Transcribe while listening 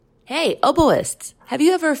Hey, oboists! Have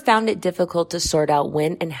you ever found it difficult to sort out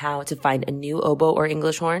when and how to find a new oboe or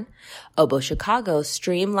English horn? Oboe Chicago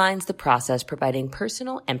streamlines the process, providing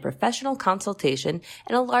personal and professional consultation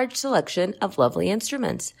and a large selection of lovely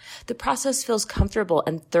instruments. The process feels comfortable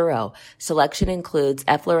and thorough. Selection includes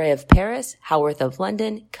Effleray of Paris, Howarth of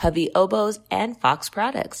London, Covey oboes, and Fox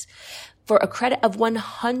products. For a credit of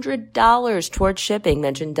 $100 towards shipping,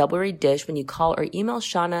 mention Double Reed Dish when you call or email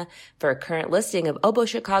Shauna. For a current listing of Oboe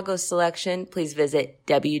Chicago's selection, please visit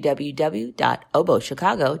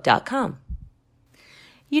www.oboechicago.com.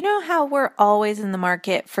 You know how we're always in the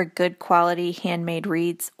market for good quality handmade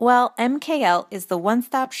reeds? Well, MKL is the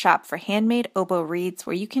one-stop shop for handmade oboe reeds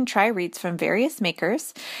where you can try reeds from various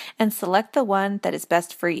makers and select the one that is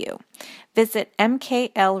best for you. Visit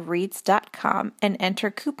mklreeds.com and enter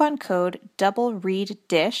coupon code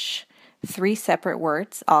DOUBLEREEDDISH, 3 separate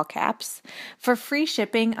words, all caps, for free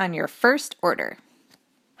shipping on your first order.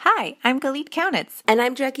 Hi, I'm Galit Kaunitz. And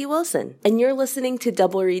I'm Jackie Wilson. And you're listening to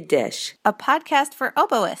Double Reed Dish, a podcast for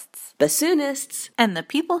oboists, bassoonists, and the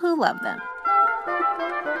people who love them.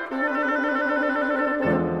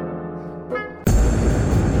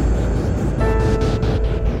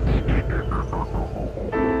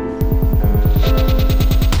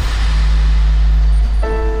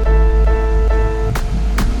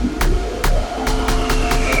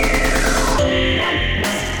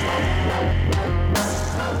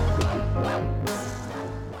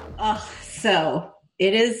 So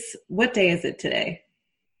it is, what day is it today?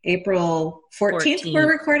 April 14th. We're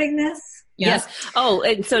recording this? Yes. Oh,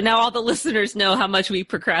 and so now all the listeners know how much we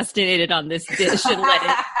procrastinated on this dish and let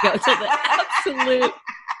it go to the absolute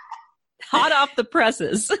hot off the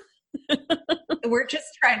presses. We're just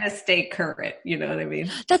trying to stay current. You know what I mean?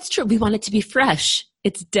 That's true. We want it to be fresh.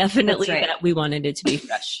 It's definitely right. that we wanted it to be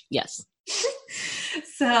fresh. Yes.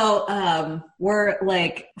 So we're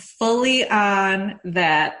like fully on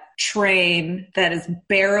that train that is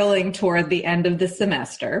barreling toward the end of the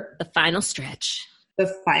semester. The final stretch. The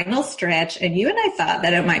final stretch. And you and I thought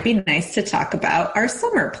that it might be nice to talk about our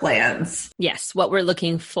summer plans. Yes, what we're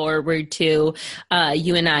looking forward to.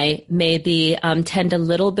 You and I maybe tend a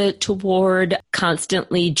little bit toward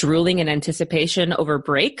constantly drooling in anticipation over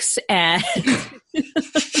breaks. And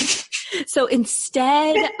so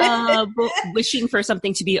instead of wishing for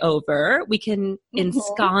something to be over, we can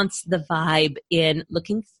ensconce the vibe in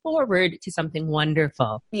looking forward to something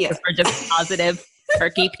wonderful. Yes. We're just positive,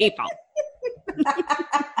 perky people.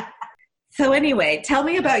 So anyway, tell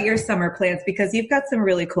me about your summer plans because you've got some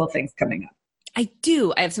really cool things coming up. I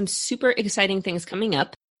do. I have some super exciting things coming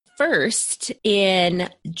up. First, in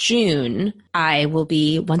June, I will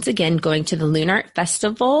be once again going to the Loon Art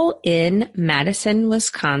Festival in Madison,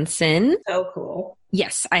 Wisconsin. So cool.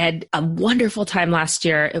 Yes, I had a wonderful time last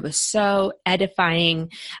year. It was so edifying,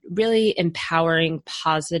 really empowering,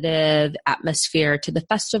 positive atmosphere to the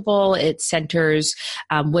festival. It centers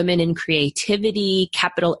women in creativity,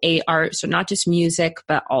 capital A art, so not just music,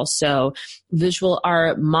 but also visual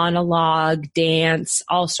art, monologue, dance,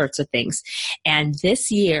 all sorts of things. And this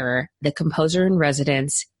year, the composer in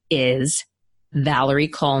residence is Valerie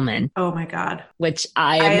Coleman. Oh my God. Which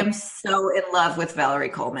I am so in love with Valerie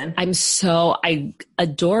Coleman. I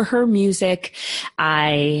adore her music.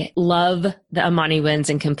 I love the Amani Winds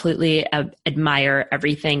and completely admire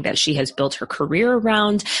everything that she has built her career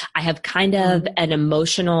around. I have kind of an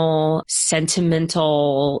emotional,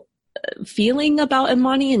 sentimental feeling about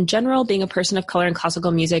Imani in general. Being a person of color in classical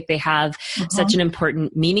music, they have such an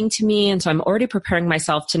important meaning to me. And so I'm already preparing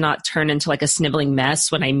myself to not turn into like a sniveling mess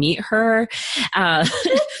when I meet her.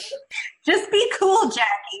 Just be cool,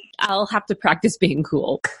 Jackie. I'll have to practice being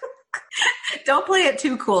cool. Don't play it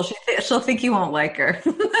too cool. She'll think you won't like her.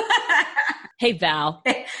 Hey, Val.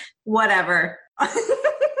 Whatever.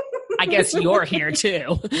 I guess you're here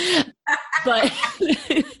too. But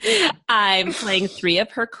I'm playing 3 of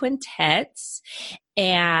her quintets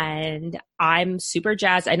and I'm super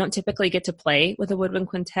jazzed. I don't typically get to play with a woodwind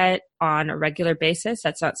quintet on a regular basis.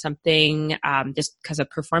 That's not something just because of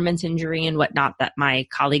performance injury and whatnot that my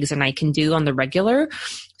colleagues and I can do on the regular.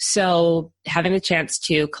 So having the chance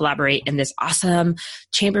to collaborate in this awesome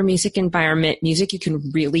chamber music environment, music you can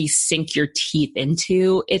really sink your teeth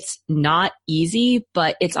into. It's not easy,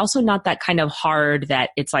 but it's also not that kind of hard that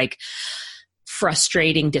it's like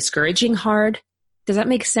frustrating, discouraging hard. Does that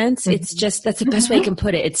make sense? It's just, that's the best way I can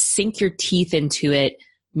put it. It's sink your teeth into it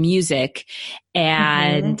music.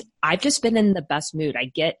 And I've just been in the best mood. I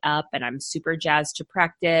get up and I'm super jazzed to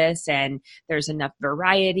practice, and there's enough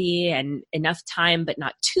variety and enough time, but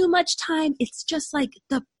not too much time. It's just like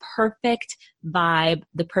the perfect vibe,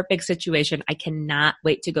 the perfect situation. I cannot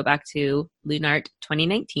wait to go back to Lunart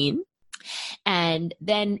 2019. And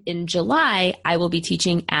then in July, I will be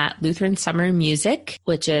teaching at Lutheran Summer Music,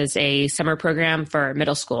 which is a summer program for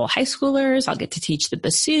middle school, high schoolers. I'll get to teach the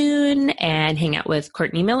bassoon and hang out with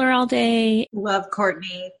Courtney Miller all day. Love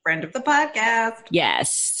Courtney, friend of the podcast.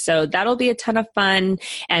 Yes. So that'll be a ton of fun.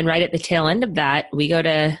 And right at the tail end of that, we go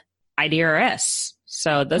to IDRS.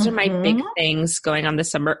 So those are my big things going on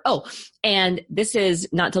this summer. Oh, and this is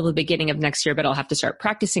not till the beginning of next year, but I'll have to start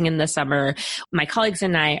practicing in the summer. My colleagues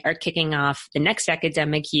and I are kicking off the next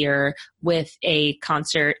academic year with a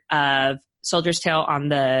concert of Soldier's Tale on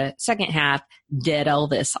the second half, Dead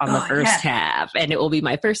Elvis on the first half. And it will be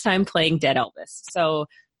my first time playing Dead Elvis. So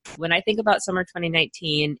when I think about summer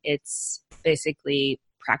 2019, it's basically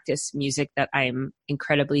practice music that I'm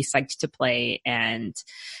incredibly psyched to play and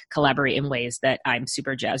collaborate in ways that I'm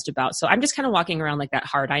super jazzed about. So I'm just kind of walking around like that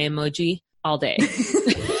heart eye emoji all day,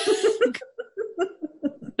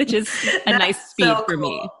 which is a nice speed for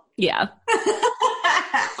me. Yeah.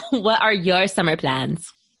 What are your summer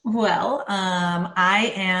plans? Well,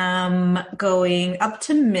 I am going up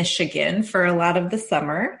to Michigan for a lot of the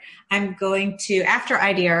summer. I'm going to, after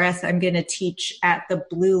IDRS, I'm going to teach at the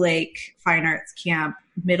Blue Lake Fine Arts Camp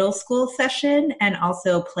middle school session and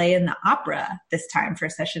also play in the opera this time for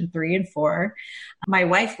session 3 and 4. My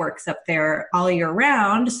wife works up there all year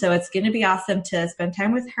round, so it's going to be awesome to spend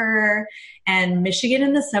time with her. And Michigan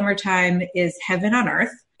in the summertime is heaven on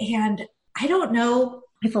earth. And I don't know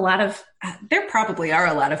if there probably are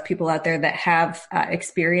a lot of people out there that have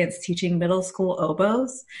experience teaching middle school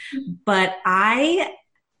oboes, but I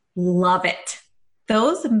love it.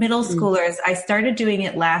 Those middle schoolers, I started doing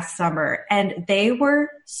it last summer, and they were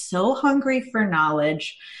so hungry for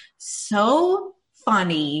knowledge, so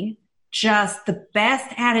funny, just the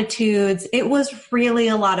best attitudes. It was really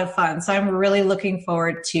a lot of fun. So I'm really looking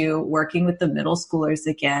forward to working with the middle schoolers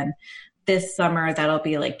again this summer. That'll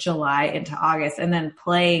be like July into August. And then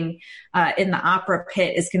playing in the opera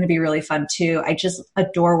pit is going to be really fun too. I just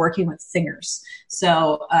adore working with singers.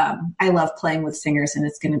 So I love playing with singers, and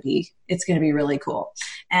it's going to be really cool.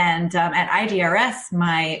 And at IDRS,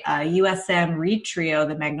 my USM Reed Trio,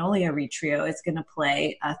 the Magnolia Reed Trio, is going to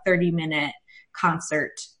play a 30-minute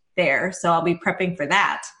concert there. So I'll be prepping for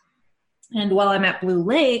that. And while I'm at Blue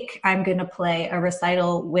Lake, I'm going to play a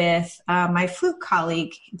recital with my flute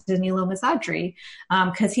colleague, Danilo Mazzadri,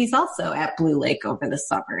 because he's also at Blue Lake over the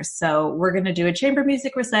summer. So we're going to do a chamber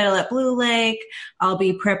music recital at Blue Lake. I'll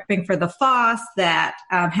be prepping for the Foss that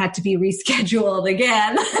had to be rescheduled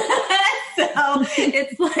again. So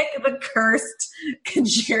it's like the cursed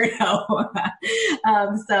concerto.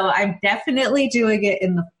 So I'm definitely doing it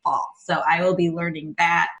in the fall. So I will be learning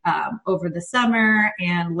that over the summer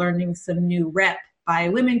and learning some new rep by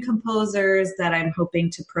women composers that I'm hoping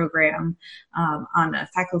to program on a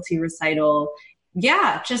faculty recital.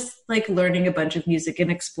 Yeah, just like learning a bunch of music and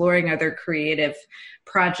exploring other creative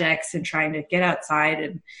projects and trying to get outside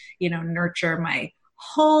and, nurture my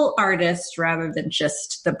whole artist rather than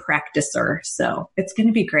just the practicer. So it's going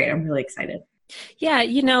to be great. I'm really excited. Yeah,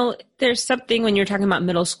 there's something when you're talking about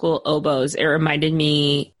middle school oboes, it reminded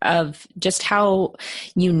me of just how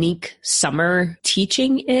unique summer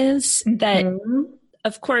teaching is. That,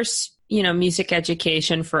 of course, music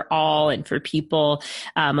education for all and for people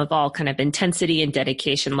of all kind of intensity and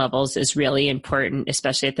dedication levels is really important,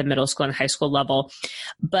 especially at the middle school and high school level.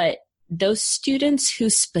 But those students who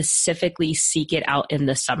specifically seek it out in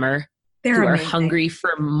the summer, who are hungry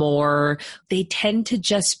for more, they tend to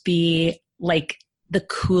just be like the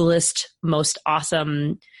coolest, most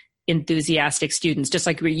awesome, enthusiastic students, just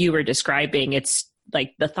like you were describing. It's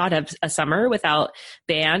like the thought of a summer without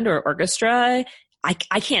band or orchestra. I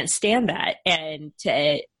can't stand that. And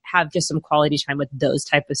to have just some quality time with those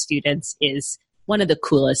type of students is one of the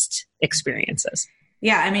coolest experiences.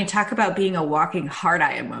 Yeah, talk about being a walking heart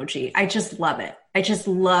eye emoji. I just love it. I just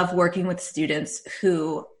love working with students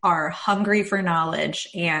who are hungry for knowledge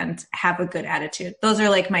and have a good attitude. Those are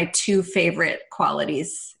like my 2 favorite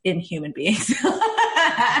qualities in human beings.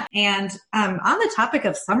 And on the topic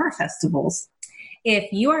of summer festivals,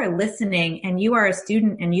 if you are listening and you are a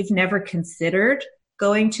student and you've never considered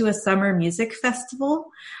going to a summer music festival,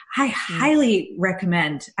 I highly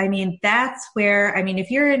recommend. That's where, if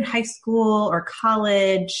you're in high school or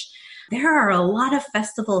college, there are a lot of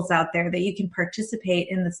festivals out there that you can participate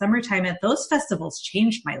in the summertime. And those festivals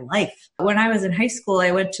changed my life. When I was in high school,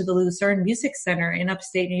 I went to the Lucerne Music Center in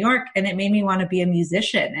upstate New York, and it made me want to be a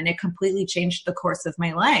musician, and it completely changed the course of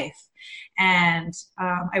my life. And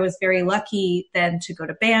I was very lucky then to go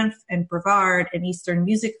to Banff and Brevard and Eastern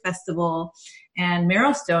Music Festival and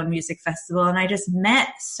Marrowstone Music Festival. And I just met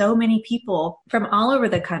so many people from all over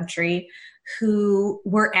the country who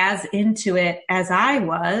were as into it as I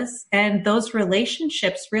was. And those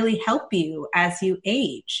relationships really help you as you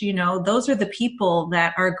age. You know, those are the people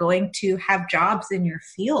that are going to have jobs in your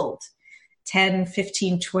field 10,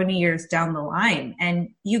 15, 20 years down the line. And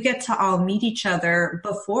you get to all meet each other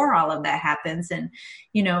before all of that happens and,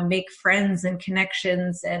 you know, make friends and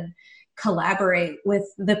connections and collaborate with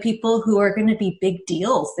the people who are going to be big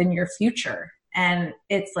deals in your future. And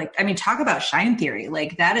it's like, I mean, talk about shine theory.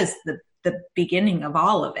 Like that is the beginning of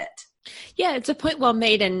all of it. Yeah, it's a point well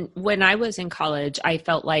made. And when I was in college, I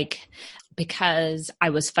felt like because I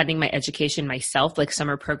was funding my education myself, like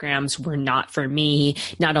summer programs were not for me.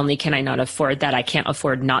 Not only can I not afford that, I can't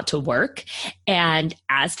afford not to work. And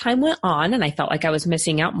as time went on and I felt like I was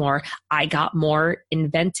missing out more, I got more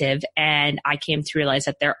inventive and I came to realize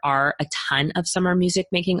that there are a ton of summer music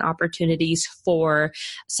making opportunities for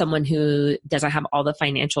someone who doesn't have all the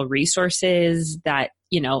financial resources that,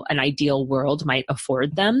 you know, an ideal world might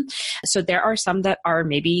afford them. So there are some that are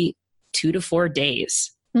maybe 2 to 4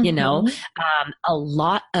 days. You know, a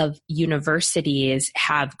lot of universities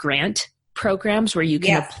have grant programs where you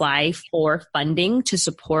can apply for funding to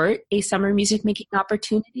support a summer music making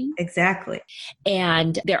opportunity. Exactly.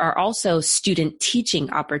 And there are also student teaching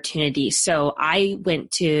opportunities. So I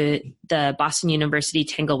went to the Boston University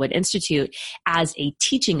Tanglewood Institute as a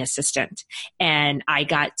teaching assistant, and I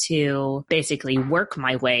got to basically work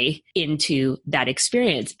my way into that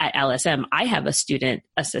experience at LSM. I have a student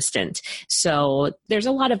assistant. So there's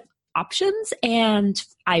a lot of options, and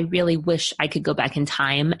I really wish I could go back in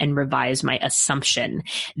time and revise my assumption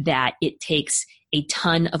that it takes a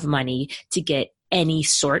ton of money to get any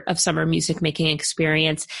sort of summer music making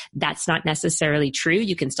experience. That's not necessarily true.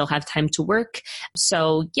 You can still have time to work.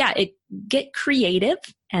 So yeah, get creative,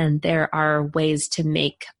 and there are ways to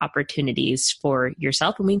make opportunities for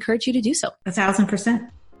yourself, and we encourage you to do so. 1,000%.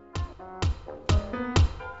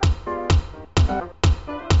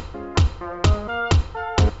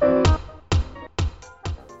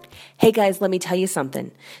 Hey guys, let me tell you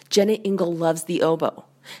something. Jenna Engel loves the oboe.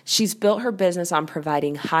 She's built her business on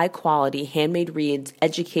providing high-quality handmade reeds,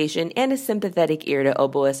 education, and a sympathetic ear to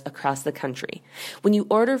oboists across the country. When you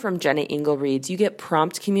order from Jenna Engel Reeds, you get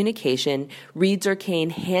prompt communication, reeds or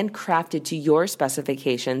cane handcrafted to your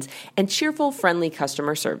specifications, and cheerful, friendly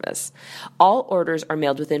customer service. All orders are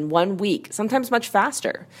mailed within 1 week, sometimes much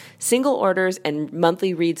faster. Single orders and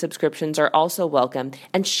monthly reed subscriptions are also welcome,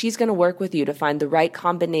 and she's going to work with you to find the right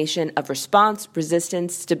combination of response,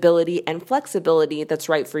 resistance, stability, and flexibility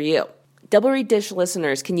that's right for you. Double Reed Dish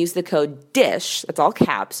listeners can use the code DISH, that's all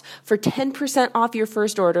caps, for 10% off your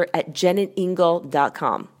first order at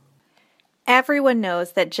jennaengel.com. Everyone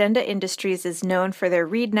knows that Genda Industries is known for their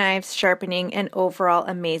reed knives, sharpening, and overall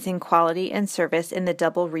amazing quality and service in the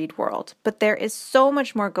double reed world. But there is so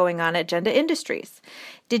much more going on at Genda Industries.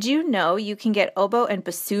 Did you know you can get oboe and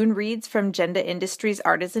bassoon reeds from Genda Industries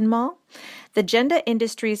Artisan Mall? The Genda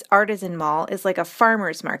Industries Artisan Mall is like a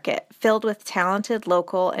farmer's market filled with talented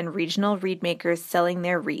local and regional reed makers selling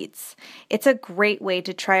their reeds. It's a great way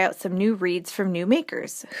to try out some new reeds from new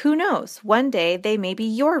makers. Who knows? One day they may be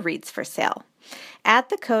your reeds for sale. Add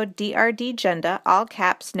the code DRDGenda, all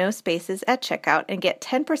caps, no spaces, at checkout and get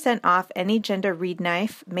 10% off any Genda reed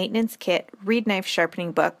knife, maintenance kit, reed knife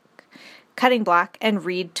sharpening book, cutting block, and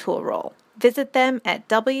reed tool roll. Visit them at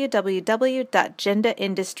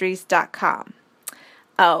www.gendaindustries.com.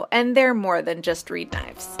 Oh, and they're more than just reed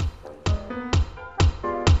knives.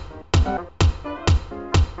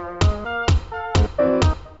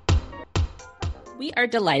 We are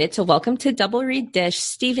delighted to welcome to Double Reed Dish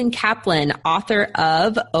Stephen Kaplan, author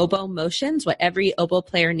of Oboe Motions, What Every Oboe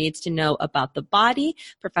Player Needs to Know About the Body,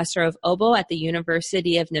 professor of oboe at the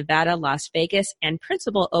University of Nevada, Las Vegas, and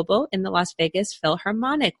principal oboe in the Las Vegas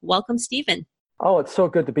Philharmonic. Welcome, Stephen. Oh, it's so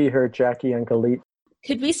good to be here, Jackie and Galit.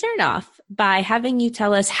 Could we start off by having you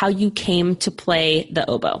tell us how you came to play the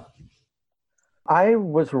oboe? I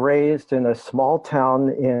was raised in a small town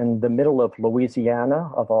in the middle of Louisiana,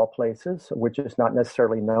 of all places, which is not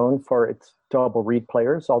necessarily known for its double reed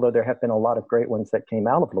players, although there have been a lot of great ones that came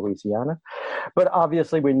out of Louisiana. But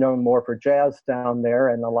obviously we know more for jazz down there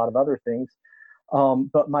and a lot of other things.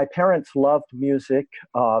 But my parents loved music.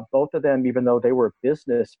 Both of them, even though they were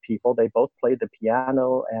business people, they both played the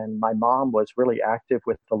piano. And my mom was really active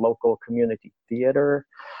with the local community theater,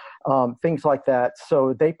 things like that.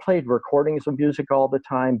 So they played recordings of music all the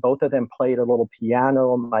time. Both of them played a little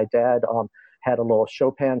piano. My dad had a little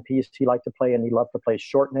Chopin piece he liked to play, and he loved to play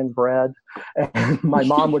Shortening Bread. And my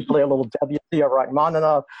mom would play a little Debussy or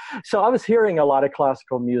Rachmaninoff. So I was hearing a lot of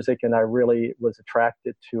classical music, and I really was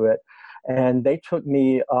attracted to it. And they took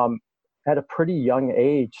me at a pretty young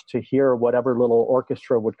age to hear whatever little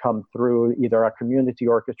orchestra would come through, either a community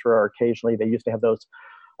orchestra or occasionally they used to have those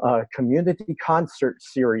community concert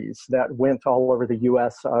series that went all over the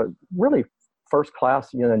U.S. Really first class,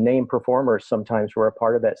 name performers sometimes were a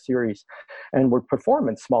part of that series and would perform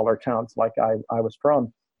in smaller towns like I was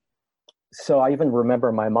from. So I even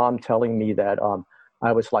remember my mom telling me that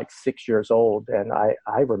I was like 6 years old, and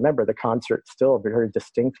I remember the concert still very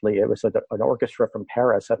distinctly. It was an orchestra from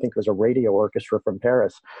Paris. I think it was a radio orchestra from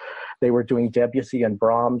Paris. They were doing Debussy and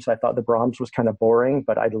Brahms. I thought the Brahms was kind of boring,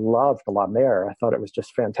 but I loved La Mer. I thought it was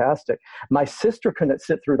just fantastic. My sister couldn't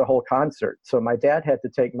sit through the whole concert, so my dad had to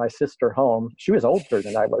take my sister home. She was older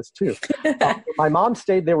than I was, too. My mom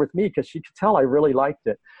stayed there with me because she could tell I really liked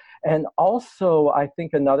it. And also, I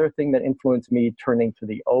think another thing that influenced me turning to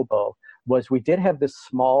the oboe was we did have this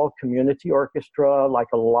small community orchestra, like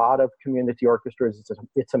a lot of community orchestras.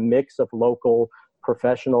 It's a mix of local,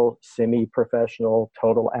 professional, semi-professional,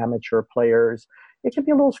 total amateur players. It can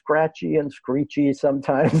be a little scratchy and screechy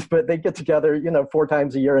sometimes, but they get together, 4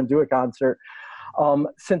 times a year and do a concert.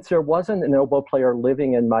 Since there wasn't an oboe player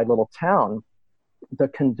living in my little town, the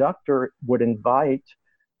conductor would invite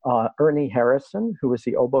Ernie Harrison, who was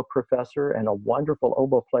the oboe professor and a wonderful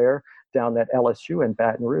oboe player down at LSU in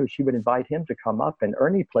Baton Rouge. He would invite him to come up, and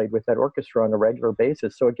Ernie played with that orchestra on a regular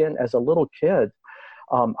basis. So again, as a little kid,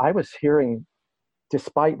 I was hearing,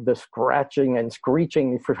 despite the scratching and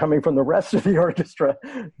screeching coming from the rest of the orchestra,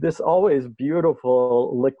 this always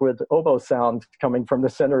beautiful liquid oboe sound coming from the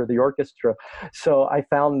center of the orchestra. So I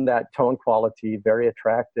found that tone quality very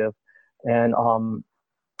attractive. And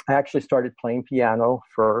I actually started playing piano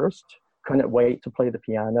first, couldn't wait to play the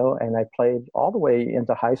piano, and I played all the way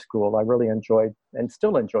into high school. I really enjoyed and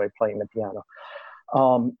still enjoy playing the piano.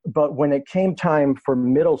 But when it came time for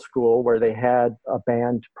middle school, where they had a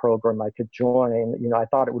band program I could join, I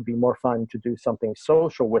thought it would be more fun to do something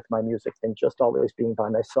social with my music than just always being by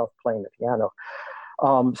myself playing the piano.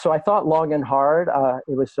 So I thought long and hard.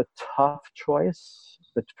 It was a tough choice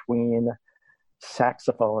between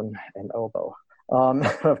saxophone and oboe.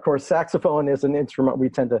 Of course, saxophone is an instrument we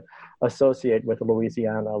tend to associate with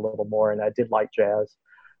Louisiana a little more, and I did like jazz.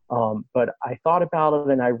 But I thought about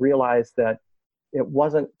it, and I realized that it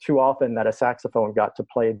wasn't too often that a saxophone got to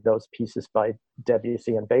play those pieces by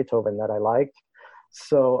Debussy and Beethoven that I liked.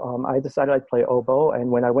 So I decided I'd play oboe,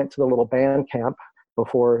 and when I went to the little band camp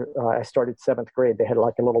before I started 7th grade, they had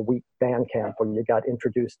like a little week band camp where you got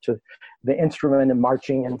introduced to the instrument and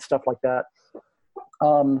marching and stuff like that.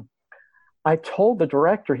 I told the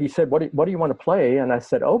director, he said, what do you want to play? And I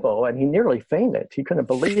said, oboe. And he nearly fainted. He couldn't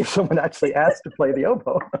believe someone actually asked to play the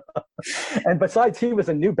oboe. And besides, he was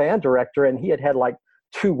a new band director, and he had like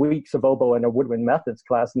 2 weeks of oboe in a woodwind methods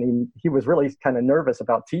class. And he was really kind of nervous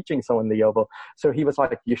about teaching someone the oboe. So he was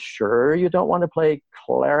like, you sure you don't want to play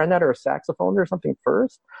clarinet or saxophone or something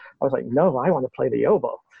first? I was like, no, I want to play the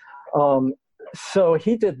oboe. So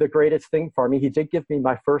he did the greatest thing for me. He did give me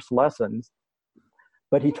my first lessons.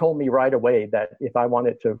 But he told me right away that if I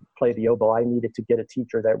wanted to play the oboe, I needed to get a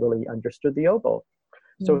teacher that really understood the oboe.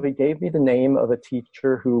 So he gave me the name of a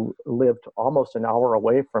teacher who lived almost an hour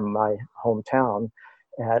away from my hometown,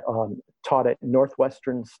 taught at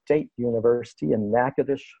Northwestern State University in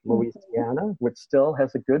Natchitoches, Louisiana, which still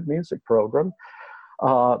has a good music program.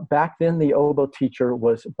 Back then, the oboe teacher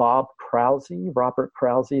was Bob Krause, Robert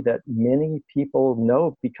Krause, that many people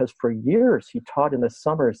know because for years he taught in the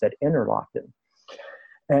summers at Interlochen.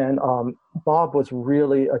 And Bob was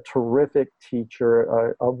really a terrific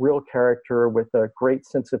teacher, a real character with a great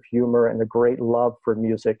sense of humor and a great love for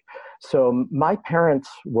music. So my parents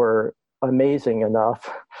were amazing enough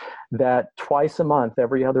that twice a month,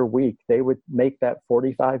 every other week, they would make that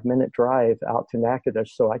 45-minute drive out to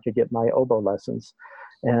Natchitoches so I could get my oboe lessons.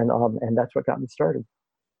 And that's what got me started.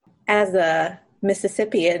 As a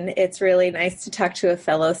Mississippian, it's really nice to talk to a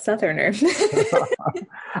fellow Southerner.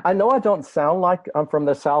 I know I don't sound like I'm from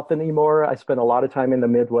the South anymore. I spent a lot of time in the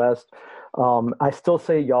Midwest. I still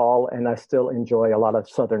say y'all, and I still enjoy a lot of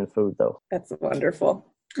Southern food, though. That's wonderful.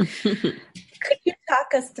 Could you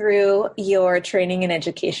talk us through your training and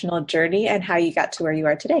educational journey and how you got to where you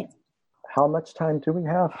are today? how much time do we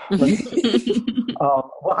have?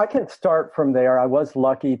 Well, I can start from there. I was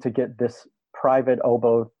lucky to get this private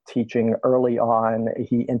oboe teaching early on.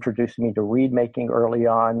 He introduced me to reed making early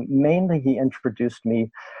on. Mainly, he introduced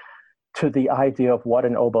me to the idea of what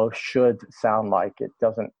an oboe should sound like. It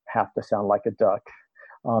doesn't have to sound like a duck.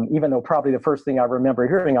 Even though probably the first thing I remember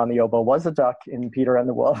hearing on the oboe was a duck in Peter and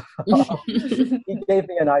the Wolf. He gave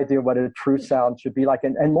me an idea what a true sound should be like.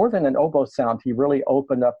 And more than an oboe sound, he really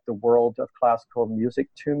opened up the world of classical music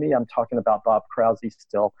to me. I'm talking about Bob Krause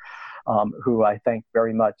still, who I thank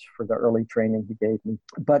very much for the early training he gave me.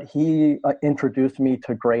 But he introduced me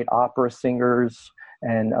to great opera singers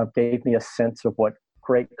and gave me a sense of what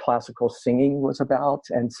great classical singing was about.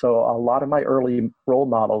 And so a lot of my early role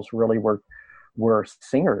models really were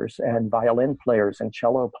singers and violin players and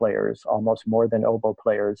cello players, almost more than oboe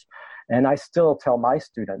players. And I still tell my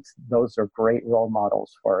students, those are great role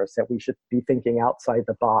models for us, that we should be thinking outside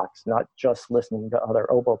the box, not just listening to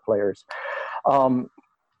other oboe players.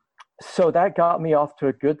 So that got me off to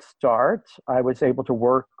a good start. I was able to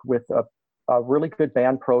work with a really good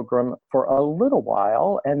band program for a little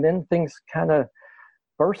while, and then things kind of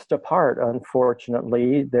burst apart,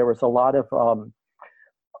 unfortunately. There was a lot of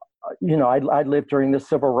I lived during the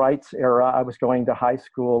civil rights era. I was going to high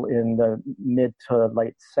school in the mid to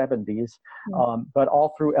late 70s. But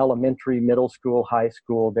all through elementary, middle school, high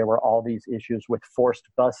school, there were all these issues with forced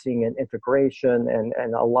busing and integration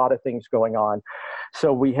and a lot of things going on.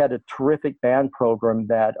 So we had a terrific band program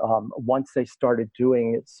that once they started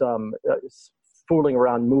doing some fooling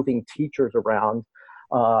around, moving teachers around,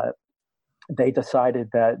 they decided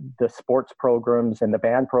that the sports programs and the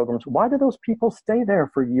band programs, why do those people stay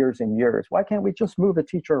there for years and years? Why can't we just move a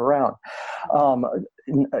teacher around?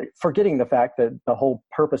 Forgetting the fact that the whole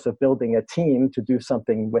purpose of building a team to do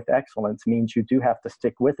something with excellence means you do have to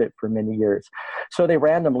stick with it for many years. So they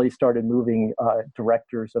randomly started moving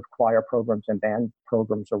directors of choir programs and band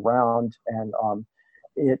programs around, and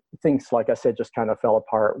things, like I said, just kind of fell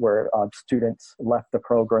apart where students left the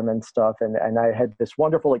program and stuff. And I had this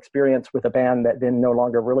wonderful experience with a band that then no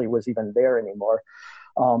longer really was even there anymore.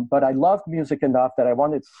 But I loved music enough that I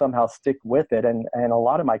wanted to somehow stick with it. And a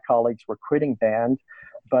lot of my colleagues were quitting band,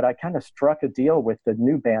 but I kind of struck a deal with the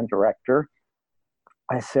new band director.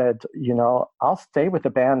 I said, I'll stay with the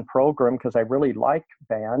band program because I really like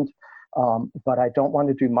band, but I don't want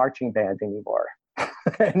to do marching band anymore.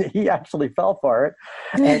 And he actually fell for it.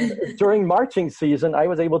 And during marching season, I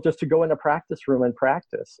was able just to go in a practice room and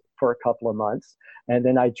practice for a couple of months. And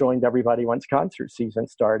then I joined everybody once concert season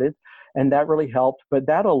started. And that really helped. But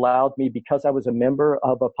that allowed me, because I was a member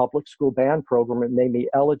of a public school band program, it made me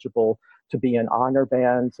eligible to be in honor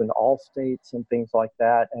bands and all states and things like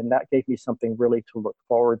that. And that gave me something really to look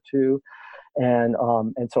forward to. And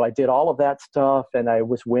so I did all of that stuff, and I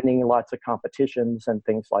was winning lots of competitions and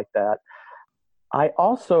things like that. I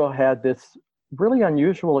also had this really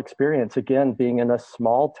unusual experience, again, being in a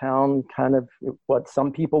small town, kind of what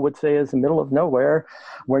some people would say is the middle of nowhere,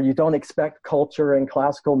 where you don't expect culture and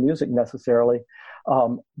classical music necessarily.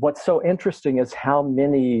 What's so interesting is how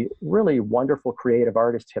many really wonderful creative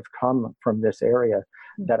artists have come from this area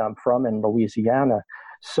that I'm from in Louisiana.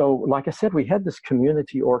 So, like I said, we had this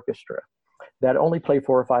community orchestra that only played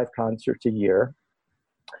 4 or 5 concerts a year.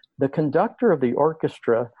 The conductor of the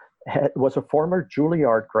orchestra was a former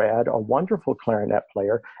Juilliard grad, a wonderful clarinet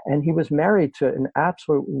player, and he was married to an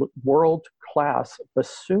absolute world-class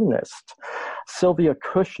bassoonist, Sylvia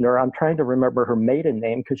Kushner. I'm trying to remember her maiden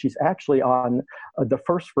name because she's actually on the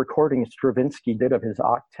first recording Stravinsky did of his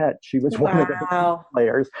octet. She was one of the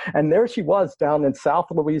players, and there she was down in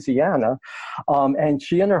South Louisiana, and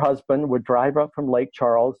she and her husband would drive up from Lake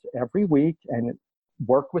Charles every week and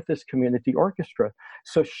work with this community orchestra.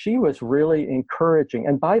 So she was really encouraging.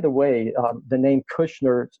 And by the way, the name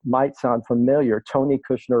Kushner might sound familiar. Tony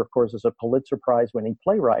Kushner, of course, is a Pulitzer Prize-winning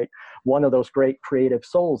playwright, one of those great creative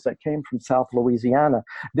souls that came from South Louisiana.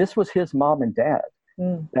 This was his mom and dad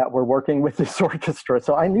that were working with this orchestra.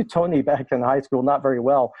 So I knew Tony back in high school, not very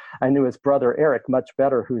well. I knew his brother Eric much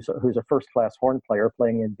better, who's a first-class horn player,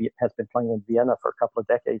 has been playing in Vienna for a couple of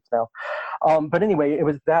decades now. But anyway, it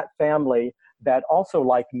was that family that also,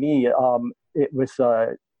 like me, it was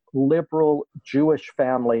a liberal Jewish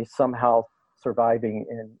family somehow surviving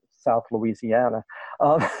in South Louisiana.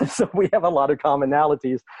 So we have a lot of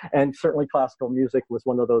commonalities, and certainly classical music was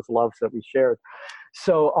one of those loves that we shared.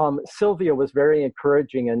 So Sylvia was very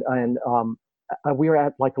encouraging, and we were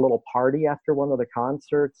at like a little party after one of the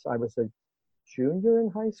concerts. I was a junior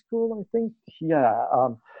in high school, I think.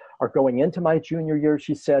 Or going into my junior year,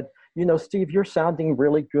 she said, Steve, you're sounding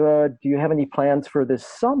really good. Do you have any plans for this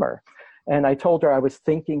summer? And I told her I was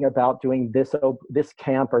thinking about doing this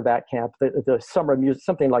camp or that camp, the summer music,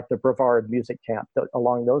 something like the Brevard music camp,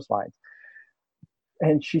 along those lines.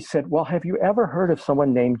 And she said, well, have you ever heard of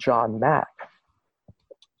someone named John Mack?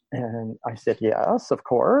 And I said, yes, of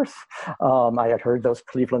course. I had heard those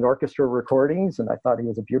Cleveland Orchestra recordings, and I thought he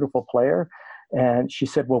was a beautiful player. And she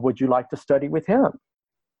said, well, would you like to study with him?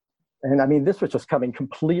 And I mean, this was just coming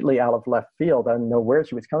completely out of left field. I didn't know where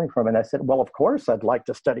she was coming from. And I said, well, of course, I'd like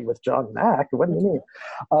to study with John Mack. What do you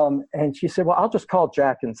mean? And she said, well, I'll just call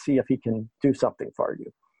Jack and see if he can do something for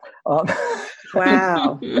you.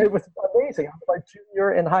 Wow. It was amazing. I was like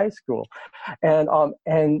junior in high school.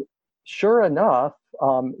 And sure enough,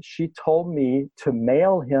 she told me to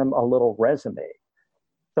mail him a little resume.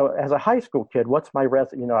 So as a high school kid, what's my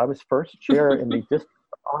resume? I was first chair in the district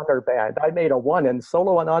honor band. I made a 1 in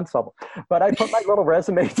solo and ensemble, but I put my little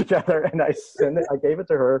resume together and I gave it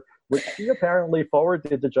to her, which she apparently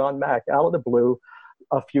forwarded to John Mack out of the blue.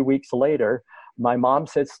 A few weeks later, my mom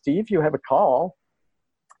said, Steve, you have a call.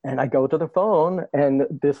 And I go to the phone, and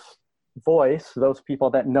this voice, those people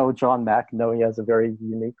that know John Mack know he has a very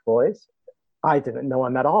unique voice. I didn't know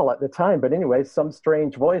him at all at the time, but anyway, some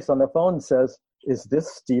strange voice on the phone says, is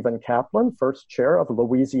this Stephen Kaplan, first chair of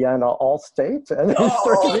Louisiana All-State? And he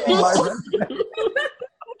starts reading my resume.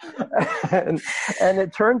 and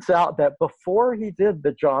it turns out that before he did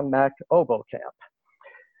the John Mack oboe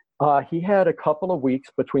camp, he had a couple of weeks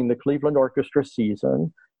between the Cleveland Orchestra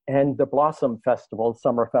season and the Blossom Festival,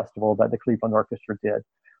 summer festival that the Cleveland Orchestra did,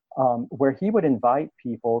 where he would invite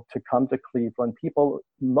people to come to Cleveland.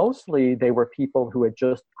 Mostly they were people who had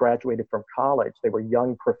just graduated from college. They were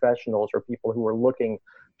young professionals or people who were looking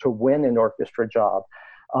to win an orchestra job.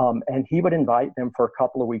 And he would invite them for a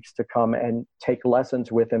couple of weeks to come and take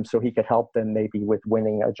lessons with him so he could help them maybe with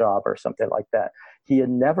winning a job or something like that. He had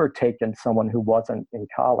never taken someone who wasn't in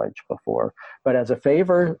college before. But as a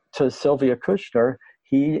favor to Sylvia Kushner,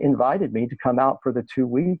 he invited me to come out for the 2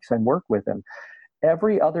 weeks and work with him.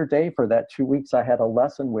 Every other day for that 2 weeks, I had a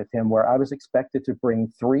lesson with him where I was expected to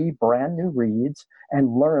bring 3 brand new reeds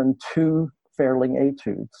and learn 2 Fairling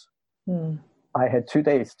etudes. I had 2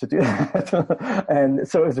 days to do that. And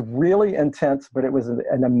so it was really intense, but it was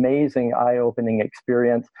an amazing, eye-opening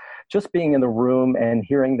experience. Just being in the room and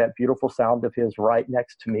hearing that beautiful sound of his right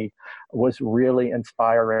next to me was really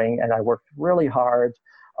inspiring. And I worked really hard.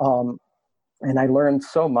 And I learned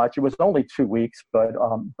so much. It was only 2 weeks, but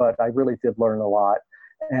I really did learn a lot.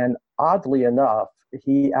 And oddly enough,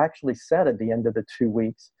 he actually said at the end of the 2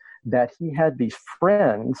 weeks that he had these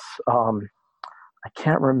friends. I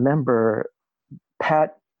can't remember,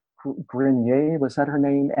 Pat Grenier, was that her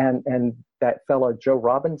name? And that fellow, Joe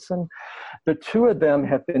Robinson. The 2 of them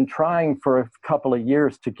have been trying for a couple of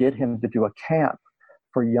years to get him to do a camp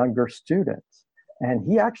for younger students. And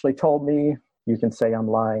he actually told me, you can say I'm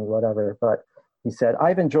lying, whatever, but he said,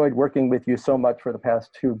 I've enjoyed working with you so much for the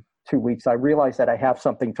past two weeks. I realize that I have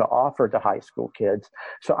something to offer to high school kids.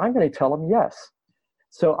 So I'm going to tell them yes.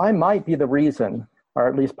 So I might be the reason, or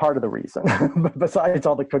at least part of the reason, besides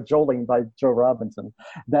all the cajoling by Joe Robinson,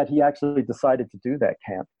 that he actually decided to do that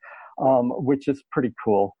camp, which is pretty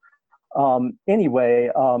cool. Anyway,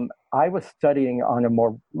 I was studying on a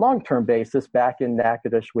more long-term basis back in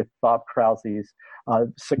Natchitoches with Bob Krause's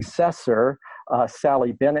successor.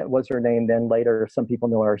 Sally Bennett was her name then. Later, some people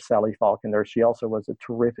know her as Sally Falconer. She also was a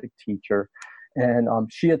terrific teacher. And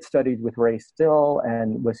she had studied with Ray Still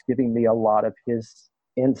and was giving me a lot of his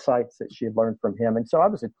insights that she had learned from him. And so I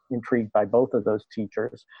was intrigued by both of those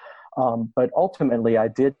teachers. But ultimately, I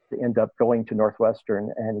did end up going to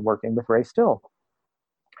Northwestern and working with Ray Still.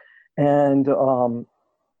 And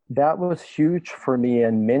that was huge for me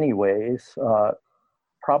in many ways.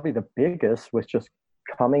 Probably the biggest was just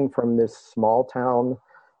coming from this small town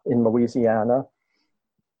in Louisiana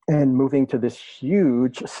and moving to this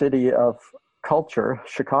huge city of culture,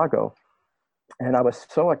 Chicago. And I was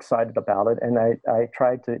so excited about it. And I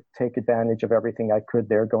tried to take advantage of everything I could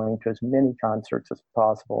there, going to as many concerts as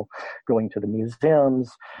possible, going to the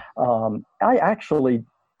museums. I actually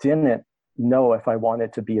didn't know if I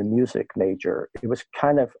wanted to be a music major. It was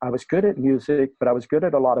I was good at music, but I was good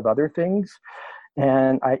at a lot of other things.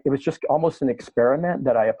 And it was just almost an experiment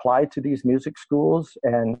that I applied to these music schools.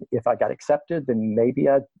 And if I got accepted, then maybe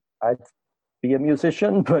I'd be a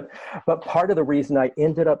musician. But part of the reason I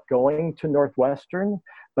ended up going to Northwestern,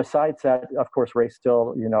 besides that, of course, Ray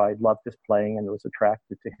Still, I loved his playing and was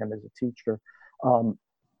attracted to him as a teacher.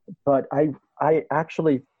 But I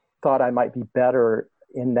actually thought I might be better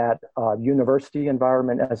in that university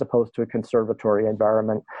environment as opposed to a conservatory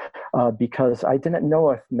environment, because I didn't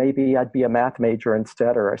know if maybe I'd be a math major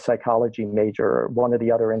instead, or a psychology major, or one of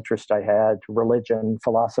the other interests I had, religion,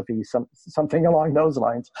 philosophy, something along those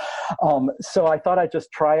lines. So I thought I'd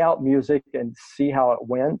just try out music and see how it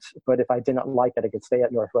went. But if I didn't like it, I could stay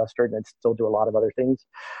at Northwestern and still do a lot of other things.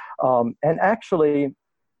 And actually,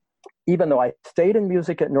 even though I stayed in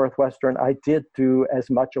music at Northwestern, I did do as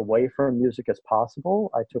much away from music as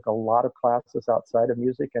possible. I took a lot of classes outside of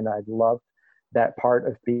music, and I loved that part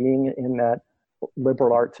of being in that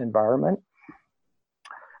liberal arts environment.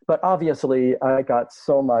 But obviously, I got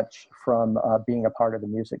so much from being a part of the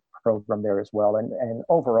music program there as well. And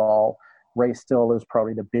overall, Ray Still is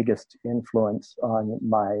probably the biggest influence on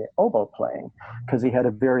my oboe playing, because he had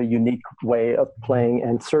a very unique way of playing,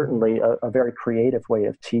 and certainly a very creative way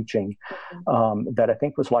of teaching that I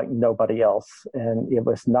think was like nobody else. And it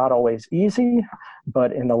was not always easy,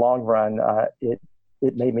 but in the long run, it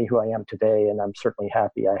made me who I am today, and I'm certainly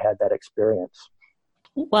happy I had that experience.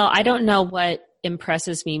 Well, I don't know what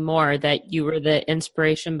impresses me more, that you were the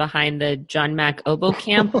inspiration behind the John Mack Oboe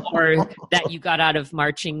Camp, or that you got out of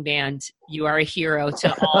marching band. You are a hero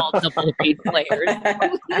to all double reed players.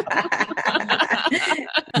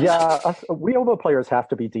 Yeah, we oboe players have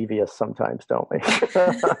to be devious sometimes, don't we?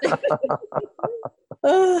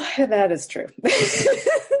 Oh, that is true.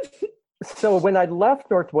 So when I left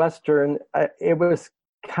Northwestern, it was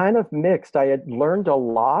kind of mixed. I had learned a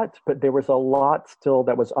lot, but there was a lot still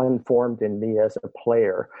that was unformed in me as a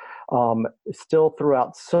player. Still threw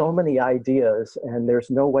out so many ideas, and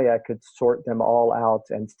there's no way I could sort them all out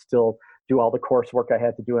and still do all the coursework I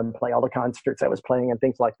had to do and play all the concerts I was playing and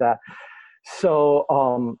things like that. So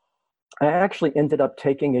I actually ended up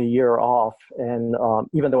taking a year off. And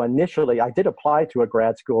even though initially I did apply to a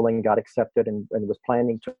grad school and got accepted and was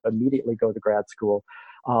planning to immediately go to grad school,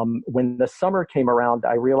 when the summer came around,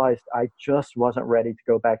 I realized I just wasn't ready to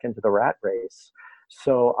go back into the rat race.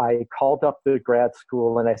 So I called up the grad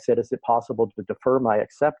school and I said, is it possible to defer my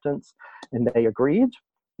acceptance? And they agreed,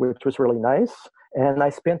 which was really nice. And I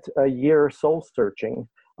spent a year soul searching.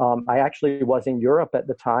 I actually was in Europe at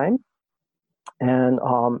the time. And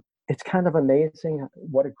it's kind of amazing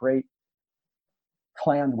what a great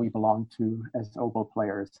clan we belong to as oboe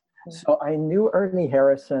players. So I knew Ernie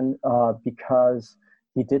Harrison because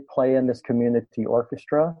he did play in this community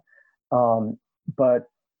orchestra. But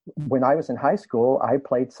when I was in high school, I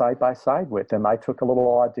played side by side with him. I took a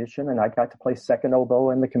little audition and I got to play second oboe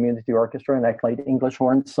in the community orchestra, and I played English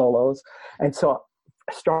horn solos. And so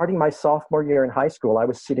starting my sophomore year in high school, I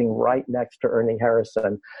was sitting right next to Ernie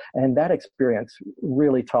Harrison. And that experience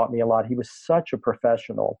really taught me a lot. He was such a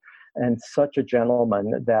professional and such a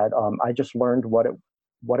gentleman that I just learned what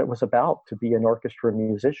it was about to be an orchestra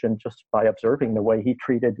musician just by observing the way he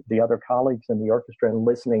treated the other colleagues in the orchestra and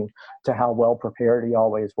listening to how well prepared he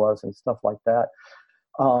always was and stuff like that.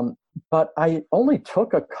 But I only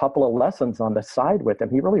took a couple of lessons on the side with him.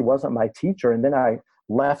 He really wasn't my teacher. And then I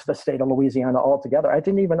left the state of Louisiana altogether. I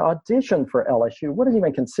didn't even audition for LSU. Wouldn't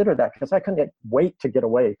even consider that, because I couldn't wait to get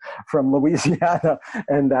away from Louisiana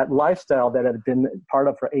and that lifestyle that had been part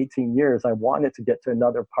of for 18 years. I wanted to get to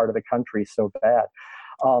another part of the country so bad.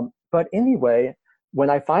 But anyway, when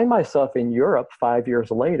I find myself in Europe 5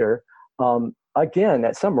 years later, again,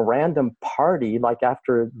 at some random party, like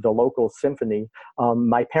after the local symphony,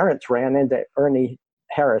 my parents ran into Ernie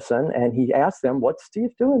Harrison and he asked them, what's Steve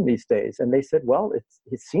doing these days? And they said, well,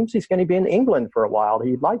 it seems he's going to be in England for a while.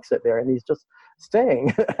 He likes it there and he's just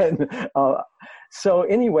staying. And so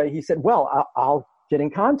anyway, he said, well, I'll get in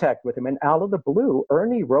contact with him. And out of the blue,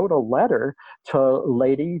 Ernie wrote a letter to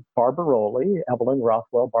Lady Barbaroli, Evelyn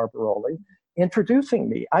Rothwell Barbaroli, introducing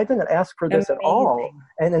me. I didn't ask for this at all.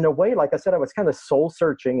 And in a way, like I said, I was kind of soul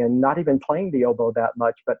searching and not even playing the oboe that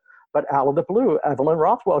much, but out of the blue, Evelyn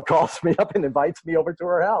Rothwell calls me up and invites me over to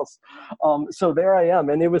her house. So there I am.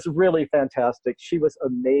 And it was really fantastic. She was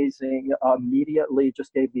amazing. Immediately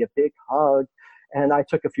just gave me a big hug. And I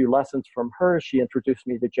took a few lessons from her. She introduced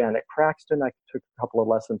me to Janet Craxton. I took a couple of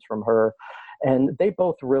lessons from her. And they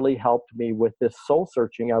both really helped me with this soul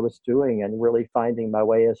searching I was doing and really finding my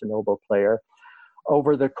way as an oboe player.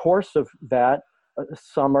 Over the course of that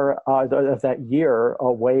summer, that year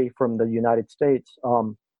away from the United States,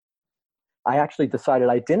 I actually decided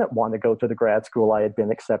I didn't want to go to the grad school I had been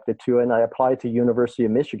accepted to, and I applied to University of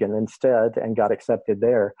Michigan instead and got accepted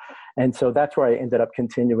there. And so that's where I ended up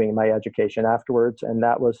continuing my education afterwards, and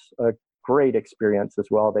that was a great experience as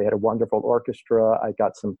well. They had a wonderful orchestra. I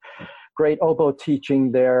got some great oboe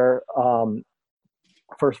teaching there,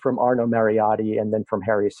 first from Arno Mariotti and then from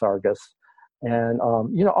Harry Sargas. And,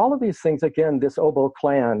 all of these things, again, this oboe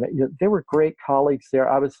clan, they were great colleagues there.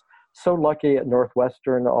 I was so lucky at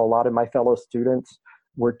Northwestern. A lot of my fellow students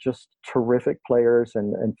were just terrific players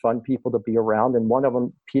and fun people to be around. And one of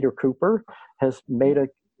them, Peter Cooper, has made an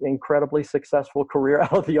incredibly successful career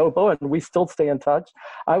out of the oboe, and we still stay in touch.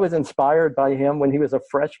 I was inspired by him when he was a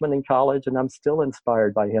freshman in college, and I'm still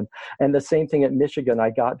inspired by him. And the same thing at Michigan. I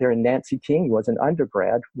got there, and Nancy King was an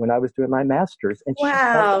undergrad when I was doing my master's. And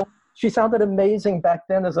wow. She sounded amazing back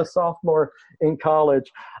then as a sophomore in college,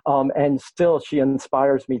 and still she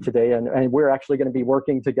inspires me today. And we're actually going to be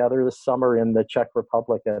working together this summer in the Czech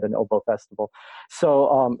Republic at an oboe festival.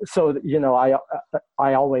 So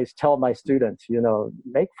I always tell my students,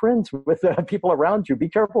 make friends with the people around you. Be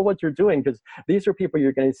careful what you're doing, because these are people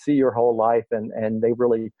you're going to see your whole life, and they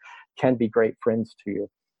really can be great friends to you.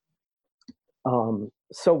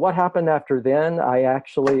 So what happened after then? I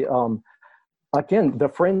actually... Again, the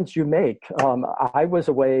friends you make. I was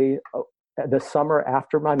away the summer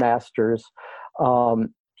after my master's,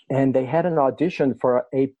 and they had an audition for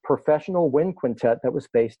a professional wind quintet that was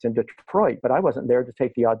based in Detroit, but I wasn't there to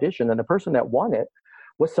take the audition. And the person that won it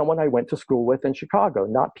was someone I went to school with in Chicago,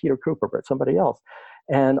 not Peter Cooper, but somebody else.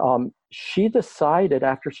 And she decided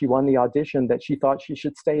after she won the audition that she thought she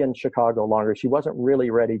should stay in Chicago longer. She wasn't really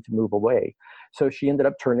ready to move away. So she ended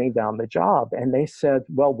up turning down the job. And they said,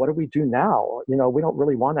 well, what do we do now? We don't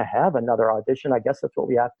really want to have another audition. I guess that's what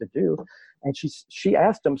we have to do. And she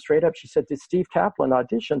asked them straight up, she said, did Steve Kaplan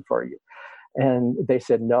audition for you? And they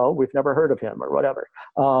said, no, we've never heard of him or whatever.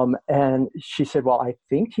 And she said, well, I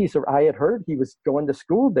think I had heard he was going to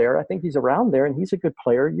school there. I think he's around there and he's a good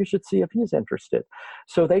player. You should see if he's interested.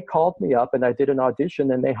 So they called me up and I did an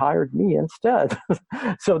audition and they hired me instead.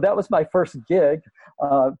 So that was my first gig,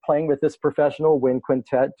 playing with this professional wind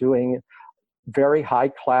quintet, doing very high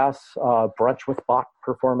class brunch with Bach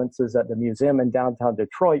performances at the museum in downtown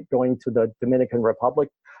Detroit, going to the Dominican Republic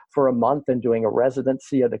for a month and doing a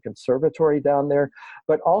residency at the conservatory down there,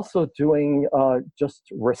 but also doing just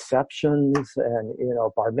receptions and,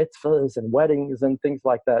 bar mitzvahs and weddings and things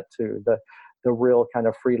like that too, the real kind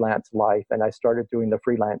of freelance life. And I started doing the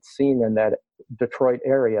freelance scene in that Detroit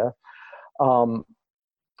area,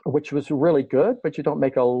 which was really good, but you don't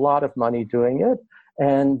make a lot of money doing it.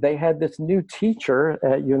 And they had this new teacher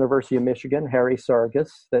at University of Michigan, Harry Sargis,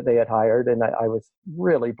 that they had hired. And I was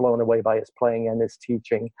really blown away by his playing and his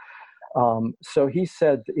teaching. So he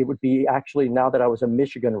said it would be actually, now that I was a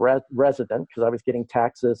Michigan resident, because I was getting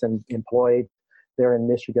taxes and employed there in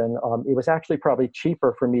Michigan, it was actually probably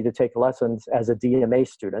cheaper for me to take lessons as a DMA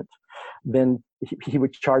student than he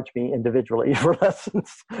would charge me individually for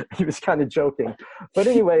lessons. He was kind of joking. But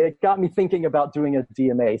anyway, it got me thinking about doing a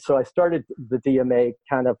DMA. So I started the DMA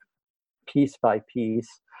kind of piece by piece,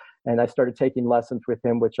 and I started taking lessons with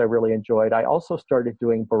him, which I really enjoyed. I also started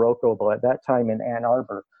doing Baroque oboe at that time in Ann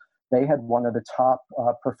Arbor. They had one of the top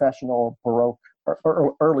professional Baroque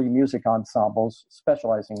or early music ensembles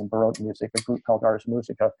specializing in Baroque music, a group called Ars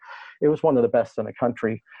Musica. It was one of the best in the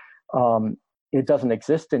country. It doesn't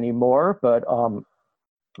exist anymore, but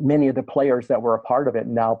many of the players that were a part of it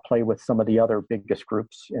now play with some of the other biggest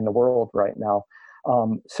groups in the world right now.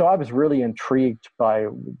 So I was really intrigued by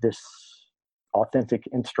this authentic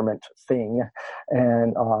instrument thing.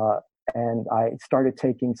 And I started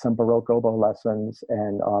taking some Baroque oboe lessons,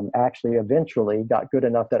 and actually eventually got good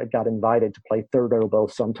enough that I got invited to play third oboe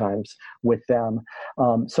sometimes with them.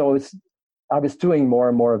 So I was doing more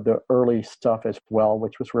and more of the early stuff as well,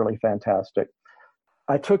 which was really fantastic.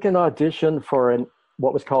 I took an audition for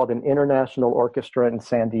what was called an international orchestra in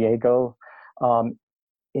San Diego.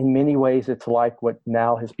 In many ways, it's like what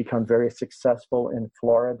now has become very successful in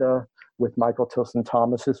Florida with Michael Tilson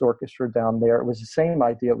Thomas's orchestra down there. It was the same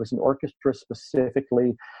idea. It was an orchestra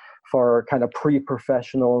specifically for kind of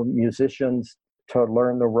pre-professional musicians to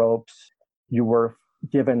learn the ropes. You were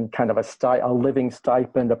given kind of a living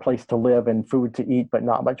stipend, a place to live and food to eat, but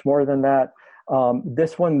not much more than that.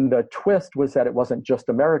 This one, the twist was that it wasn't just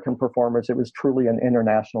American performers. It was truly an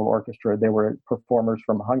international orchestra. There were performers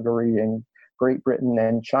from Hungary and Great Britain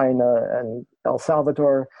and China and El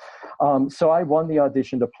Salvador. So I won the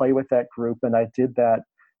audition to play with that group, and I did that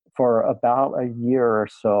for about a year or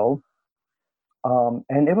so.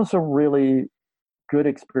 And it was a really good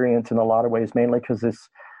experience in a lot of ways, mainly because this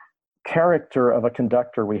character of a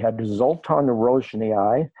conductor we had, Zoltán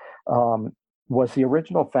Rozsnyai, was the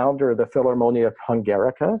original founder of the Philharmonia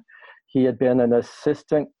Hungarica. He had been an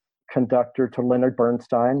assistant conductor to Leonard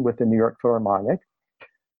Bernstein with the New York Philharmonic.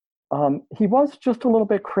 He was just a little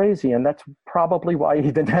bit crazy, and that's probably why he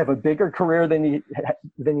didn't have a bigger career than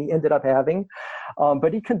he ended up having.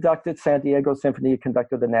 But he conducted San Diego Symphony, he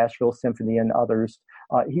conducted the Nashville Symphony, and others.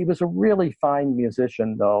 He was a really fine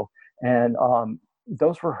musician, though, and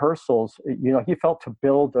those rehearsals, he felt to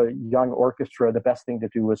build a young orchestra, the best thing to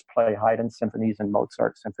do was play Haydn symphonies and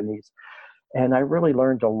Mozart symphonies. And I really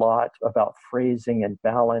learned a lot about phrasing and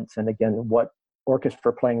balance, and again, what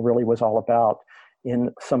orchestra playing really was all about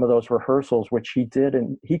in some of those rehearsals, which he did.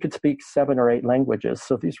 And he could speak 7 or 8 languages.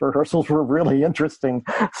 So these rehearsals were really interesting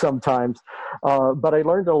sometimes. But I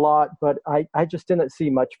learned a lot, but I just didn't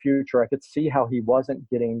see much future. I could see how he wasn't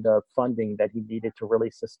getting the funding that he needed to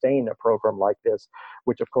really sustain a program like this,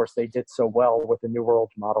 which of course they did so well with the New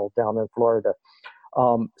World model down in Florida.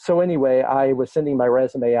 So anyway, I was sending my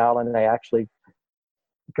resume out, and I actually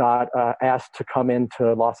got asked to come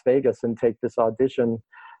into Las Vegas and take this audition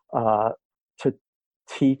to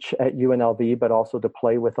teach at UNLV, but also to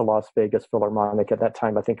play with the Las Vegas Philharmonic. At that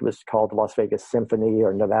time, I think it was called the Las Vegas Symphony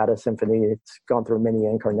or Nevada Symphony. It's gone through many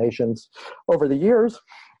incarnations over the years.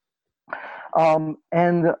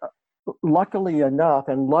 And luckily enough,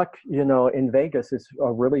 and luck, in Vegas is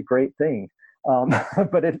a really great thing.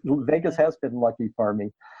 But Vegas has been lucky for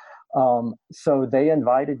me. So they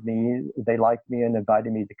invited me, they liked me and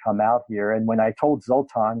invited me to come out here. And when I told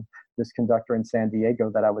Zoltan, this conductor in San Diego,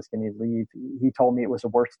 that I was going to leave, he told me it was the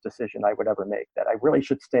worst decision I would ever make, that I really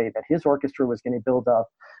should stay, that his orchestra was going to build up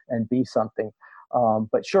and be something.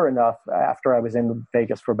 But sure enough, after I was in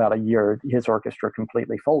Vegas for about a year, his orchestra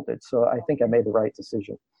completely folded. So I think I made the right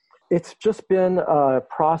decision. It's just been a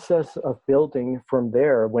process of building from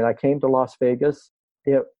there. When I came to Las Vegas,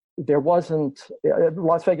 Las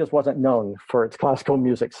Vegas wasn't known for its classical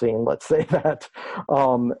music scene, let's say that.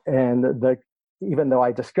 Even though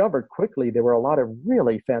I discovered quickly there were a lot of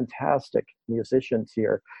really fantastic musicians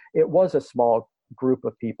here, it was a small group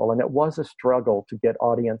of people, and it was a struggle to get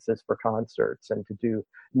audiences for concerts and to do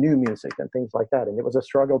new music and things like that. And it was a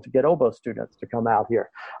struggle to get oboe students to come out here.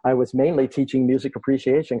 I was mainly teaching music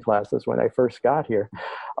appreciation classes when I first got here.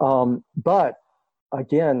 But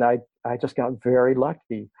again, I just got very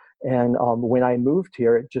lucky. And when I moved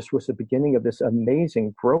here, it just was the beginning of this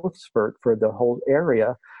amazing growth spurt for the whole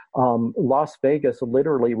area. Las Vegas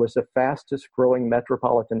literally was the fastest growing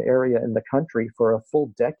metropolitan area in the country for a full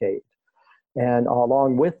decade. And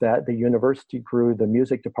along with that, the university grew, the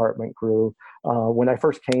music department grew. When I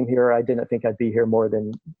first came here, I didn't think I'd be here more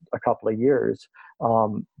than a couple of years.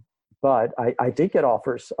 But I did get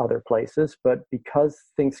offers other places, but because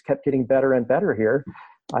things kept getting better and better here,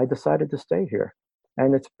 I decided to stay here.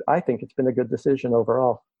 And I think it's been a good decision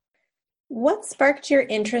overall. What sparked your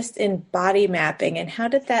interest in body mapping, and how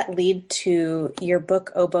did that lead to your book,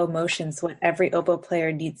 Oboe Motions, What Every Oboe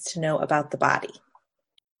Player Needs to Know About the Body?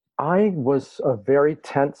 I was a very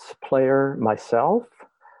tense player myself.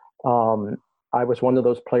 I was one of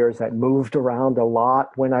those players that moved around a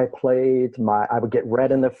lot when I played. I would get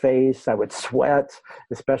red in the face. I would sweat,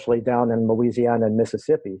 especially down in Louisiana and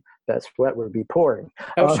Mississippi. That sweat would be pouring.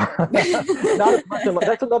 Oh, sure.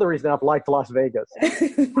 That's another reason I've liked Las Vegas.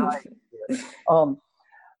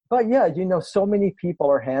 But yeah, so many people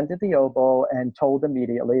are handed the oboe and told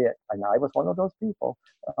immediately, and I was one of those people,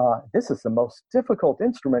 this is the most difficult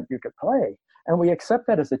instrument you could play. And we accept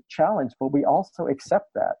that as a challenge, but we also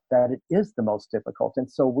accept that it is the most difficult. And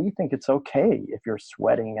so we think it's okay if you're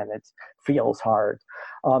sweating and it feels hard.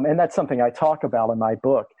 And that's something I talk about in my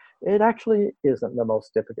book. It actually isn't the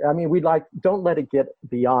most difficult. I mean, don't let it get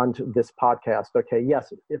beyond this podcast. Okay,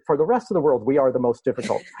 yes, for the rest of the world, we are the most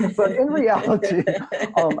difficult. But in reality,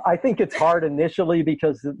 I think it's hard initially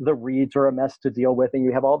because the reeds are a mess to deal with, and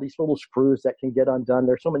you have all these little screws that can get undone.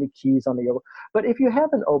 There's so many keys on the oboe. But if you have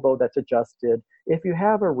an oboe that's adjusted, if you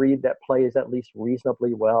have a reed that plays at least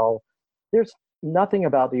reasonably well, there's nothing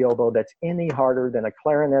about the oboe that's any harder than a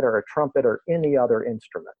clarinet or a trumpet or any other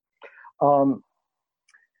instrument.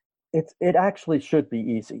 It actually should be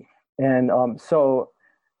easy. And so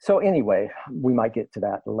anyway, we might get to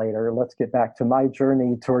that later. Let's get back to my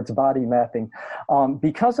journey towards body mapping.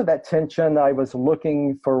 Because of that tension, I was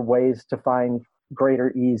looking for ways to find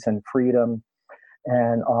greater ease and freedom.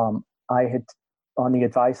 And I had, on the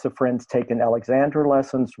advice of friends, taken Alexander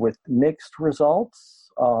lessons with mixed results.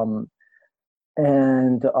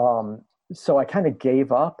 So I kind of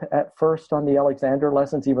gave up at first on the Alexander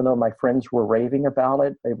lessons, even though my friends were raving about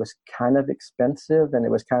it. It was kind of expensive and it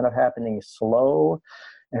was kind of happening slow.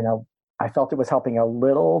 And I felt it was helping a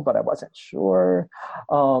little, but I wasn't sure.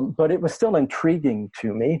 But it was still intriguing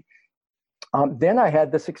to me. Then I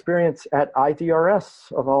had this experience at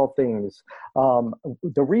IDRS, of all things.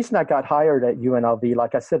 The reason I got hired at UNLV,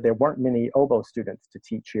 like I said, there weren't many oboe students to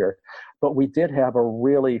teach here, but we did have a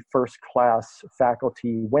really first-class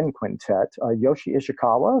faculty wind quintet. Yoshi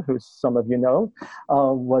Ishikawa, who some of you know,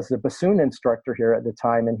 was the bassoon instructor here at the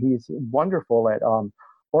time, and he's wonderful at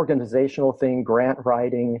organizational thing, grant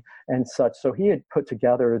writing, and such. So he had put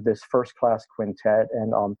together this first-class quintet,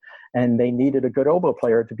 and they needed a good oboe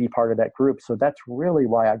player to be part of that group. So that's really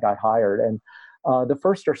why I got hired. And the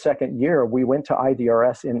first or second year, we went to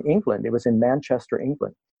IDRS in England. It was in Manchester,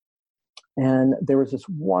 England. And there was this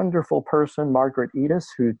wonderful person, Margaret Edis,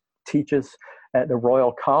 who teaches at the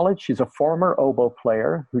Royal College. She's a former oboe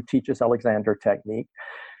player who teaches Alexander technique.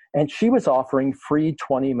 And she was offering free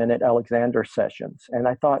 20-minute Alexander sessions. And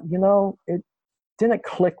I thought, it didn't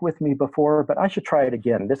click with me before, but I should try it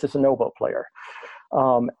again. This is an oboe player.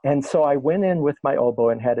 And so I went in with my oboe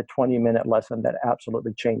and had a 20-minute lesson that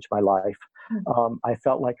absolutely changed my life. I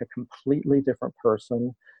felt like a completely different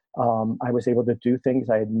person. I was able to do things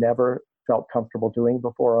I had never felt comfortable doing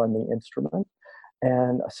before on the instrument.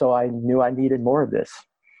 And so I knew I needed more of this.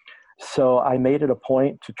 So I made it a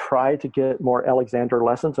point to try to get more Alexander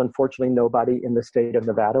lessons. Unfortunately, nobody in the state of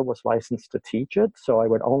Nevada was licensed to teach it. So I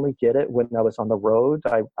would only get it when I was on the road.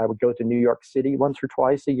 I would go to New York City once or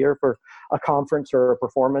twice a year for a conference or a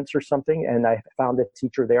performance or something. And I found a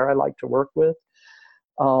teacher there I liked to work with.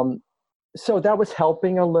 So that was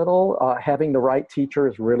helping a little. Having the right teacher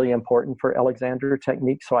is really important for Alexander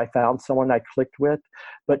technique. So I found someone I clicked with,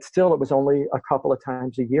 but still it was only a couple of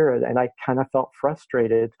times a year, and I kind of felt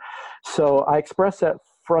frustrated. So I expressed that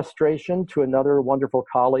frustration to another wonderful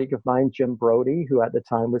colleague of mine, Jim Brody, who at the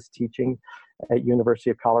time was teaching at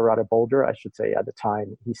University of Colorado Boulder. I should say at the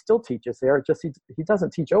time. He still teaches there, just he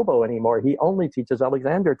doesn't teach oboe anymore. He only teaches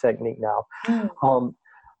Alexander technique now.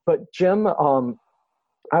 But Jim...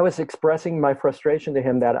 I was expressing my frustration to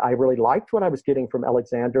him that I really liked what I was getting from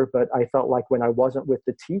Alexander, but I felt like when I wasn't with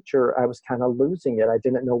the teacher, I was kind of losing it. I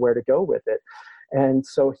didn't know where to go with it. And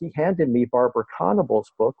so he handed me Barbara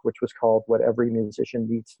Conable's book, which was called What Every Musician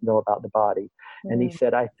Needs to Know About the Body. And he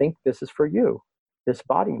said, I think this is for you, this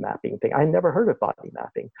body mapping thing. I never heard of body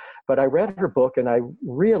mapping, but I read her book and I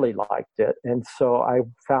really liked it. And so I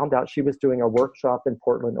found out she was doing a workshop in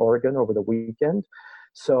Portland, Oregon over the weekend.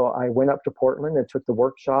 So I went up to Portland and took the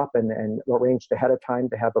workshop and arranged ahead of time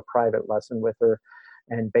to have a private lesson with her.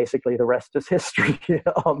 And basically the rest is history.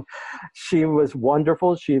 She was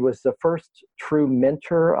wonderful. She was the first true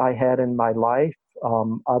mentor I had in my life.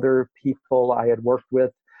 Other people I had worked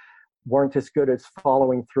with weren't as good as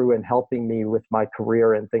following through and helping me with my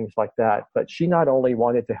career and things like that. But she not only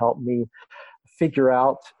wanted to help me figure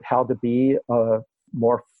out how to be a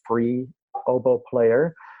more free oboe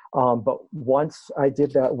player, but once I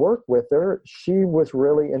did that work with her, she was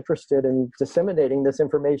really interested in disseminating this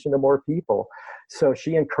information to more people. So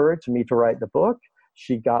she encouraged me to write the book.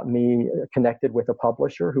 She got me connected with a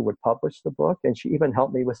publisher who would publish the book, and she even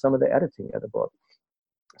helped me with some of the editing of the book.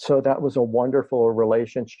 So that was a wonderful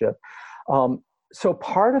relationship. So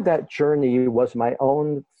part of that journey was my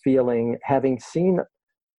own feeling, having seen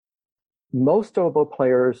most oboe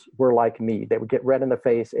players were like me. They would get red in the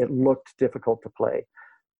face. It looked difficult to play.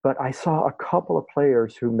 But I saw a couple of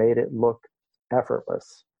players who made it look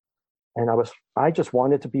effortless. And I just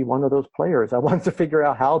wanted to be one of those players. I wanted to figure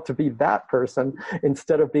out how to be that person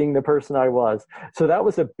instead of being the person I was. So that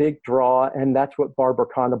was a big draw. And that's what Barbara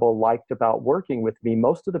Conable liked about working with me.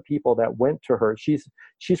 Most of the people that went to her,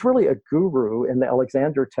 she's really a guru in the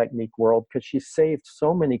Alexander technique world because she saved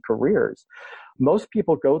so many careers. Most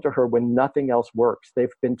people go to her when nothing else works. They've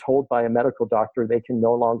been told by a medical doctor they can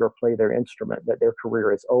no longer play their instrument, that their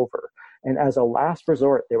career is over. And as a last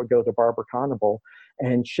resort, they would go to Barbara Conable,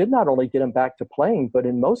 and she'd not only get them back to playing, but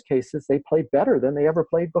in most cases, they played better than they ever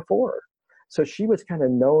played before. So she was kind of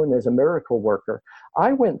known as a miracle worker.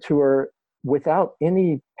 I went to her without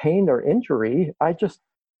any pain or injury. I just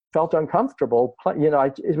felt uncomfortable.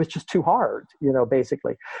 It was just too hard,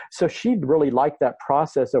 basically. So she really liked that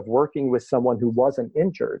process of working with someone who wasn't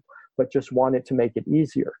injured, but just wanted to make it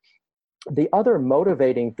easier. The other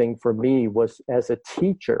motivating thing for me was as a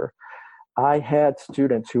teacher, I had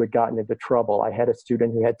students who had gotten into trouble. I had a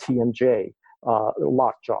student who had TMJ,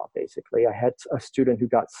 lockjaw, basically. I had a student who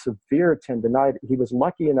got severe tendonitis. He was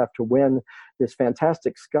lucky enough to win this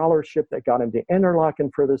fantastic scholarship that got him to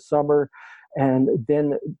Interlaken for the summer. And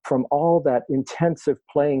then from all that intensive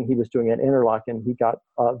playing he was doing at Interlaken, he got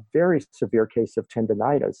a very severe case of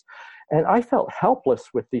tendonitis. And I felt helpless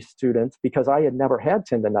with these students because I had never had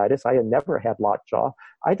tendonitis. I had never had lockjaw.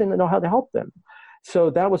 I didn't know how to help them. So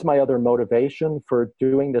that was my other motivation for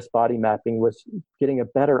doing this body mapping, was getting a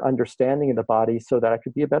better understanding of the body so that I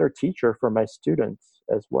could be a better teacher for my students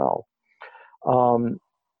as well.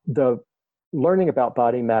 The learning about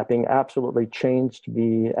body mapping absolutely changed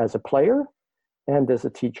me as a player and as a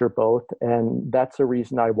teacher both, and that's the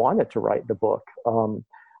reason I wanted to write the book.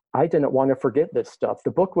 I didn't want to forget this stuff.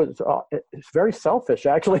 The book was it's very selfish,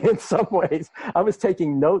 actually, in some ways. I was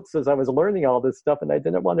taking notes as I was learning all this stuff, and I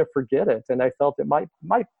didn't want to forget it. And I felt it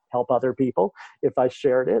might help other people if I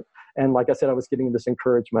shared it. And like I said, I was getting this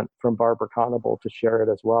encouragement from Barbara Conable to share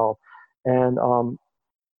it as well. And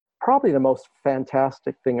probably the most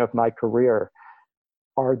fantastic thing of my career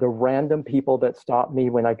are the random people that stop me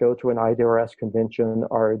when I go to an IDRS convention,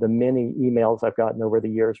 or the many emails I've gotten over the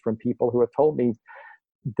years from people who have told me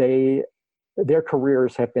their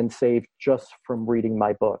careers have been saved just from reading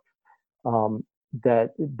my book.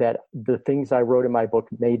 That the things I wrote in my book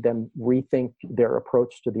made them rethink their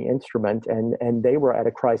approach to the instrument, and they were at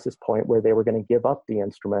a crisis point where they were going to give up the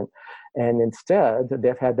instrument, and instead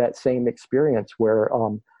they've had that same experience where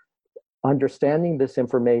understanding this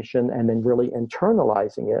information and then really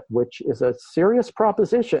internalizing it, which is a serious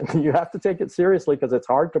proposition. You have to take it seriously because it's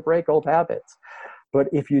hard to break old habits. But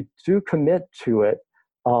if you do commit to it,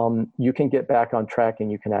 you can get back on track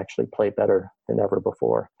and you can actually play better than ever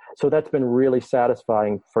before. So that's been really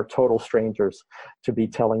satisfying for total strangers to be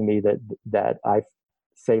telling me that I've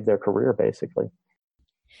saved their career, basically.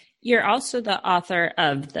 You're also the author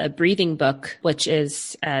of the Breathing Book, which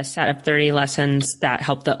is a set of 30 lessons that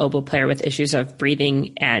help the oboe player with issues of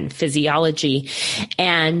breathing and physiology.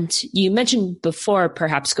 And you mentioned before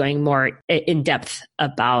perhaps going more in depth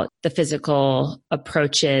about the physical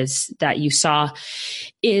approaches that you saw.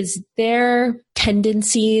 Is there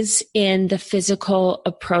tendencies in the physical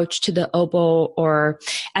approach to the oboe, or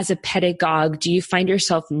as a pedagogue, do you find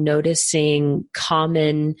yourself noticing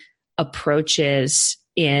common approaches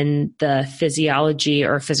in the physiology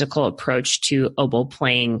or physical approach to oboe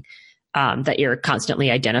playing that you're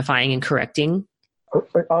constantly identifying and correcting?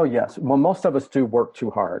 Oh, yes. Well, most of us do work too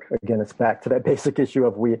hard. Again, it's back to that basic issue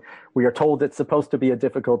of we are told it's supposed to be a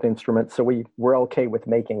difficult instrument, so we're okay with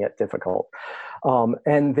making it difficult.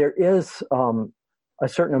 And there is a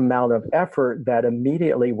certain amount of effort that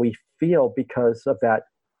immediately we feel because of that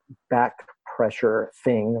back pressure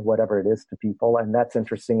thing, whatever it is to people. And that's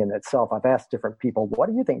interesting in itself. I've asked different people, what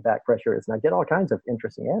do you think back pressure is? And I get all kinds of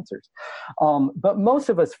interesting answers. But most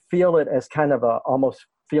of us feel it as kind of almost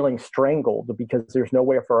feeling strangled because there's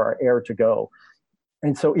nowhere for our air to go.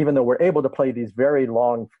 And so even though we're able to play these very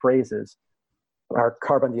long phrases, our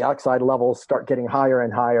carbon dioxide levels start getting higher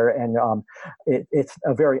and higher, and it's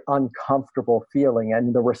a very uncomfortable feeling.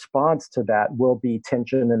 And the response to that will be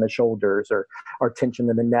tension in the shoulders or tension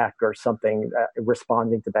in the neck or something,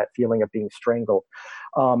 responding to that feeling of being strangled.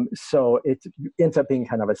 So it ends up being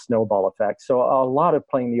kind of a snowball effect. So a lot of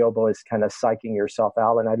playing the oboe is kind of psyching yourself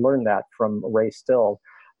out. And I learned that from Ray Still,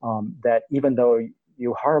 that even though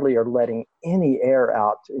you hardly are letting any air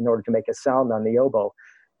out in order to make a sound on the oboe,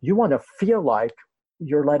 you want to feel like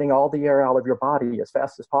you're letting all the air out of your body as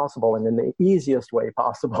fast as possible and in the easiest way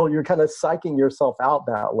possible. You're kind of psyching yourself out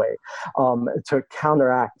that way to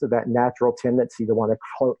counteract that natural tendency to want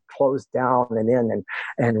to close down and in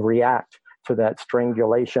and react to that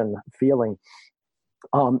strangulation feeling.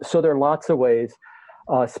 So there are lots of ways,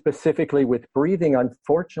 specifically with breathing.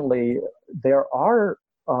 Unfortunately, there are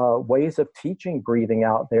ways of teaching breathing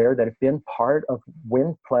out there that have been part of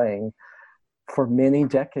wind playing for many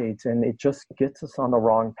decades, and it just gets us on the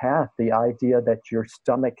wrong path. The idea that your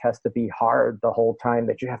stomach has to be hard the whole time,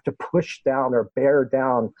 that you have to push down or bear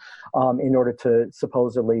down in order to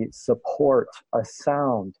supposedly support a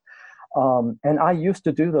sound. And I used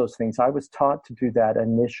to do those things. I was taught to do that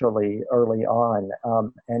initially early on,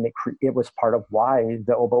 and it was part of why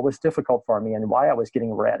the oboe was difficult for me and why I was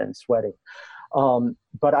getting red and sweating.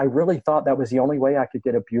 But I really thought that was the only way I could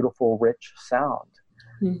get a beautiful, rich sound.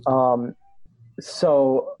 Mm-hmm.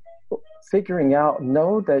 So figuring out,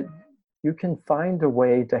 know that you can find a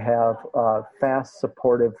way to have fast,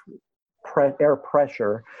 supportive air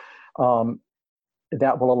pressure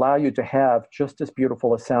that will allow you to have just as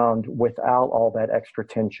beautiful a sound without all that extra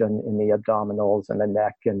tension in the abdominals and the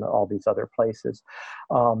neck and all these other places.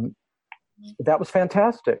 That was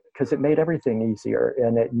fantastic because it made everything easier,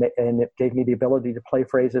 and it gave me the ability to play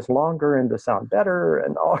phrases longer and to sound better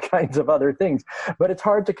and all kinds of other things. But it's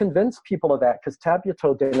hard to convince people of that because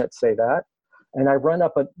Tabuteau didn't say that. And I run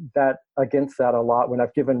up against that a lot when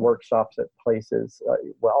I've given workshops at places.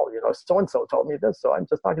 So-and-so told me this, so I'm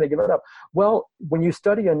just not going to give it up. Well, when you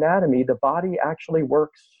study anatomy, the body actually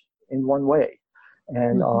works in one way.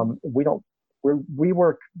 And we don't we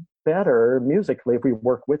work better musically if we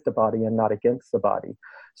work with the body and not against the body.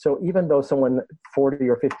 So even though someone 40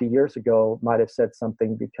 or 50 years ago might have said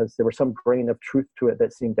something because there was some grain of truth to it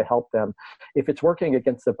that seemed to help them, if it's working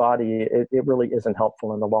against the body, it really isn't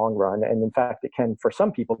helpful in the long run. And in fact, it can, for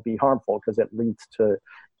some people, be harmful because it leads to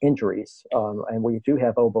injuries. And we do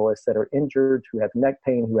have oboists that are injured, who have neck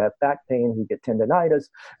pain, who have back pain, who get tendonitis,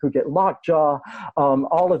 who get lockjaw.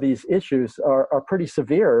 All of these issues are pretty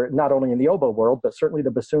severe, not only in the oboe world, but certainly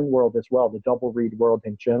the bassoon world as well, the double reed world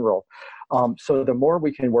in general. So the more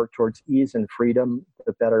we can work towards ease and freedom,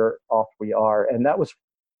 the better off we are. And that was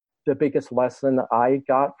the biggest lesson I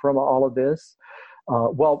got from all of this.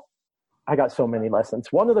 Well, I got so many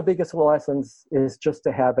lessons. One of the biggest lessons is just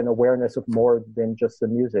to have an awareness of more than just the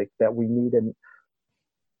music, that we need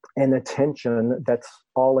an attention that's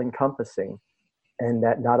all encompassing, and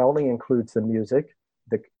that not only includes the music,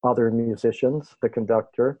 the other musicians, the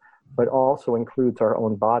conductor, but also includes our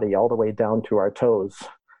own body all the way down to our toes.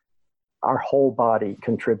 Our whole body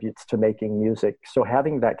contributes to making music. So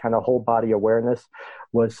having that kind of whole body awareness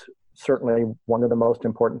was certainly one of the most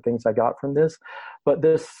important things I got from this. But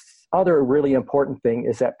this other really important thing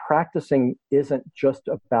is that practicing isn't just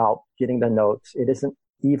about getting the notes. It isn't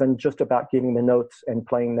even just about getting the notes and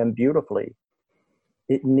playing them beautifully.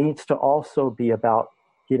 It needs to also be about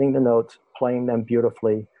getting the notes, playing them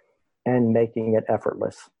beautifully, and making it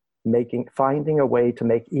effortless. Finding a way to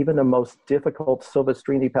make even the most difficult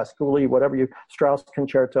Silvestrini, Pascoli, Strauss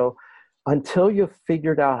concerto, until you've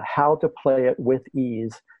figured out how to play it with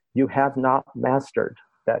ease, you have not mastered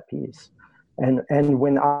that piece. And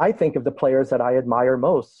when I think of the players that I admire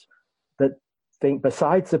most, that think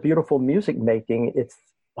besides the beautiful music making, it's,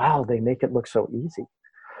 wow, they make it look so easy.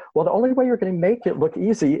 Well, the only way you're going to make it look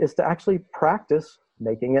easy is to actually practice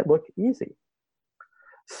making it look easy.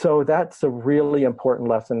 So that's a really important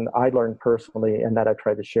lesson I learned personally, and that I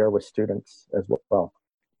try to share with students as well.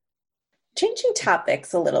 Changing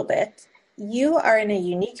topics a little bit, you are in a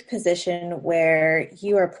unique position where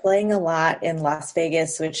you are playing a lot in Las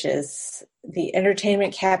Vegas, which is the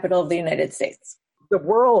entertainment capital of the United States. The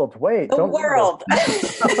world, wait. The world.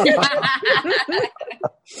 The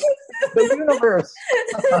universe.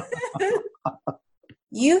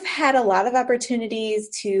 You've had a lot of opportunities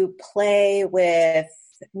to play with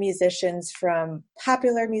musicians from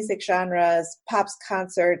popular music genres, pops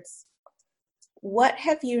concerts. What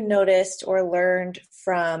have you noticed or learned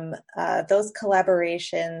from those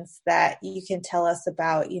collaborations that you can tell us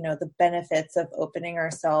about, the benefits of opening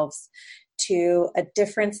ourselves to a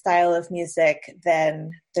different style of music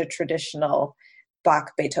than the traditional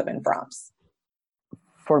Bach, Beethoven, Brahms?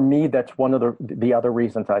 For me, that's one of the other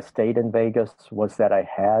reasons I stayed in Vegas, was that I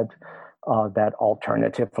had that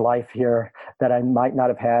alternative life here that I might not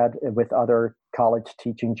have had with other college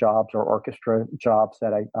teaching jobs or orchestra jobs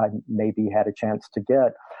that I maybe had a chance to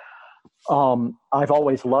get. I've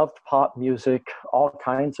always loved pop music, all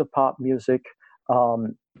kinds of pop music.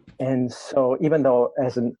 And so even though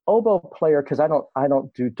as an oboe player, because I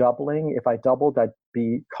don't do doubling, if I doubled, I'd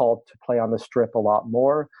be called to play on the strip a lot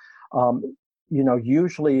more.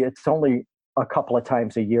 Usually it's only a couple of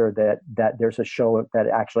times a year that there's a show that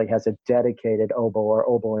actually has a dedicated oboe or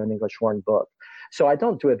oboe and English horn book. So I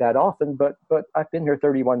don't do it that often, but I've been here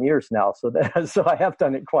 31 years now. So I have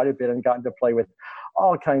done it quite a bit and gotten to play with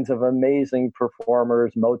all kinds of amazing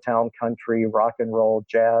performers, Motown, country, rock and roll,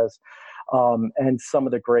 jazz, and some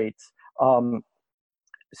of the greats.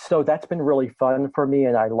 So that's been really fun for me,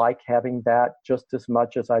 and I like having that just as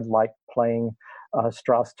much as I like playing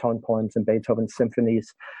Strauss tone poems and Beethoven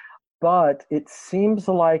symphonies. But it seems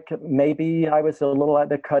like maybe I was a little at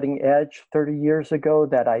the cutting edge 30 years ago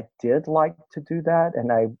that I did like to do that.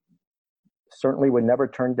 And I certainly would never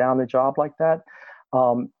turn down a job like that,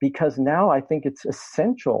 because now I think it's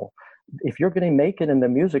essential. If you're going to make it in the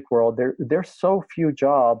music world, there's so few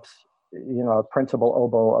jobs, principal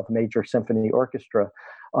oboe of major symphony orchestra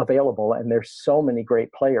available. And there's so many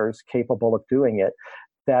great players capable of doing it,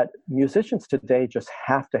 that musicians today just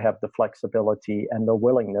have to have the flexibility and the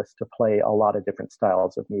willingness to play a lot of different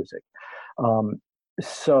styles of music.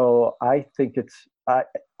 So I think it's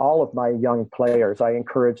all of my young players, I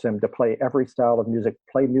encourage them to play every style of music,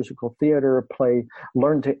 play musical theater,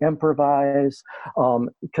 learn to improvise,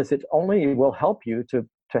 because it only will help you to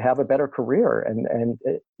have a better career. And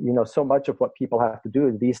so much of what people have to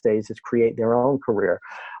do these days is create their own career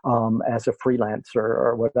as a freelancer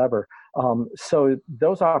or whatever. So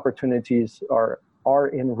those opportunities are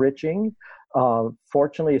enriching.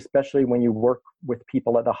 Fortunately, especially when you work with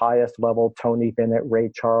people at the highest level, Tony Bennett, Ray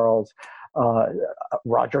Charles,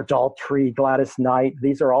 Roger Daltrey, Gladys Knight,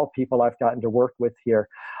 these are all people I've gotten to work with here.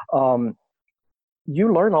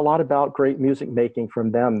 you learn a lot about great music making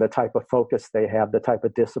from them, the type of focus they have, the type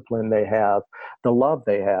of discipline they have, the love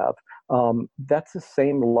they have. That's the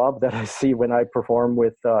same love that I see when I perform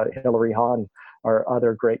with Hilary Hahn or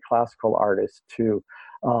other great classical artists too.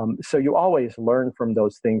 So you always learn from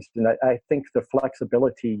those things. And I think the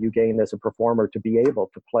flexibility you gain as a performer to be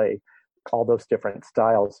able to play all those different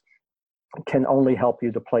styles can only help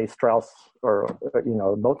you to play Strauss or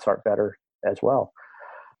Mozart better as well.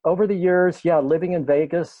 Over the years, living in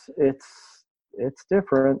Vegas, it's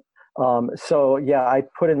different. I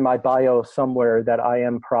put in my bio somewhere that I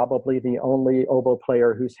am probably the only oboe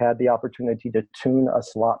player who's had the opportunity to tune a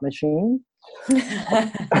slot machine.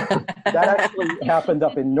 That actually happened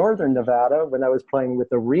up in northern Nevada when I was playing with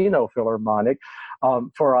the Reno Philharmonic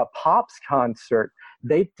for a Pops concert.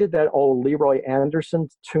 They did that old Leroy Anderson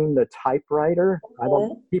tune the typewriter.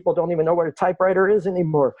 People don't even know what a typewriter is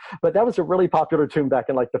anymore, but that was a really popular tune back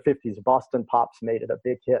in like the 50s. Boston Pops made it a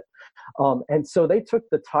big hit. And so they took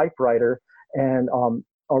the typewriter and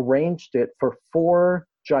arranged it for 4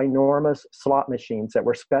 ginormous slot machines that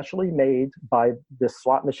were specially made by this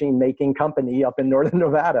slot machine making company up in northern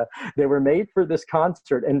Nevada. They were made for this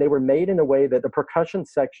concert, and they were made in a way that the percussion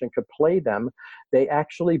section could play them. They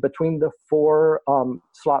actually, between the 4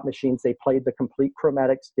 slot machines, they played the complete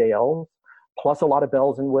chromatic scale, plus a lot of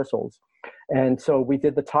bells and whistles. And so we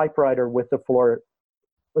did the typewriter with the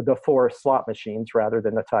 4 slot machines rather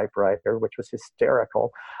than the typewriter, which was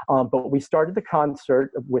hysterical. But we started the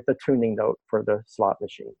concert with a tuning note for the slot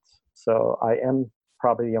machines. So I am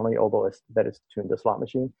probably the only oboist that has tuned a slot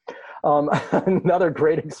machine. Another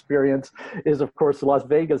great experience is, of course, Las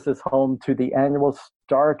Vegas is home to the annual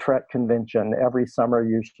Star Trek convention every summer,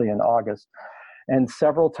 usually in August. And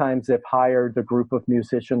several times they've hired a group of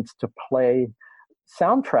musicians to play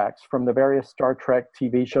soundtracks from the various Star Trek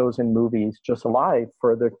TV shows and movies just live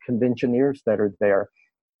for the conventioneers that are there.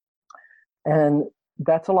 And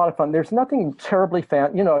that's a lot of fun. There's nothing terribly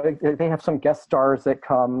they have some guest stars that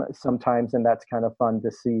come sometimes, and that's kind of fun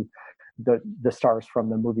to see the stars from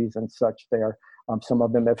the movies and such there. Some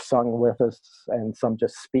of them have sung with us and some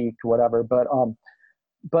just speak, whatever. But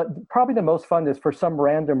probably the most fun is, for some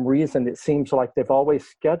random reason, it seems like they've always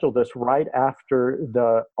scheduled us right after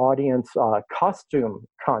the audience costume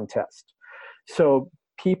contest. So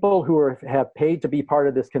people who have paid to be part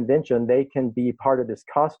of this convention, they can be part of this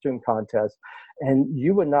costume contest. And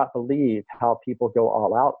you would not believe how people go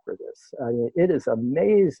all out for this. I mean, it is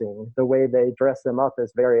amazing the way they dress them up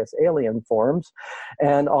as various alien forms.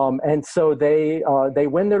 And so they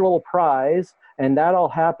win their little prize, and that all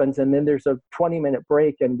happens. And then there's a 20-minute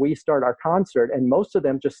break, and we start our concert. And most of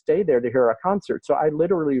them just stay there to hear our concert. So I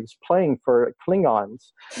literally was playing for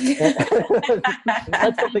Klingons.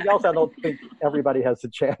 That's something else I don't think everybody has a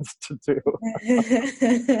chance to do.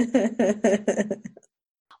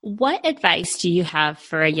 What advice do you have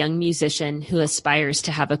for a young musician who aspires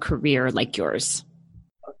to have a career like yours?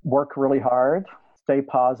 Work really hard, stay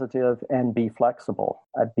positive, and be flexible.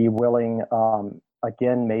 I'd be willing,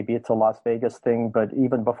 again, maybe it's a Las Vegas thing, but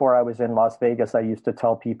even before I was in Las Vegas, I used to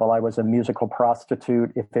tell people I was a musical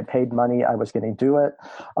prostitute. If it paid money, I was going to do it.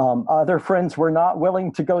 Other friends were not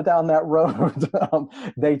willing to go down that road.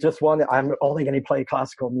 They just wanted, I'm only going to play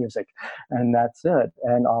classical music, and that's it.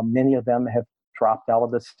 And many of them have dropped out of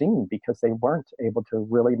the scene because they weren't able to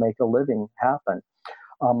really make a living happen.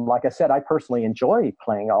 Like I said, I personally enjoy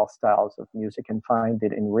playing all styles of music and find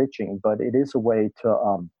it enriching, but it is a way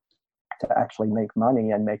to actually make money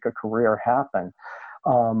and make a career happen.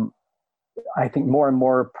 I think more and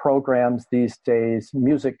more programs these days,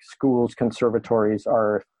 music schools, conservatories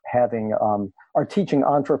are teaching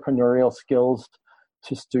entrepreneurial skills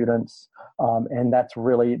to students. And that's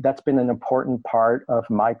been an important part of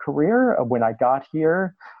my career. When I got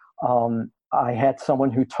here, I had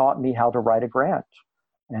someone who taught me how to write a grant.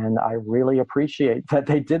 And I really appreciate that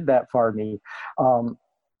they did that for me.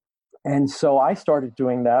 And so I started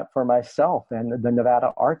doing that for myself, and the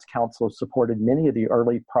Nevada Arts Council supported many of the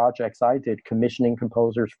early projects I did, commissioning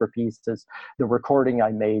composers for pieces. The recording I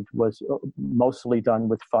made was mostly done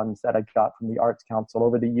with funds that I got from the Arts Council.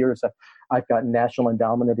 Over the years, I've got National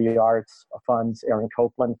Endowment of the Arts funds, Aaron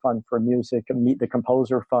Copland Fund for Music, Meet the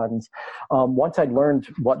Composer funds. Once I learned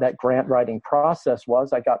what that grant writing process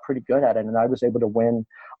was, I got pretty good at it, and I was able to win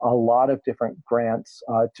a lot of different grants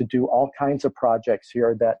to do all kinds of projects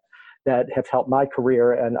here that have helped my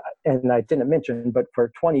career. And I didn't mention, but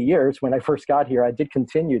for 20 years, when I first got here, I did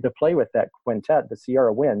continue to play with that quintet, the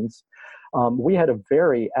Sierra Winds. We had a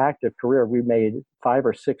very active career. We made 5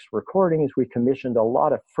 or 6 recordings. We commissioned a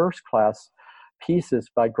lot of first-class pieces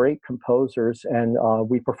by great composers, and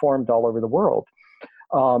we performed all over the world.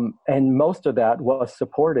 And most of that was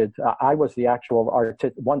supported. I was the actual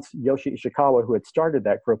artist. Once Yoshi Ishikawa, who had started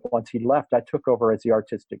that group, once he left, I took over as the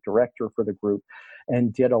artistic director for the group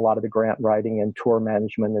and did a lot of the grant writing and tour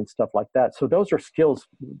management and stuff like that. So those are skills,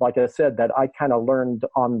 like I said, that I kind of learned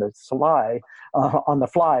on the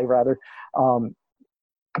fly rather.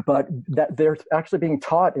 But that they're actually being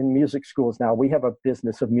taught in music schools now. We have a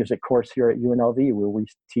business of music course here at UNLV where we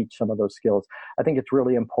teach some of those skills. I think it's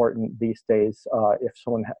really important these days if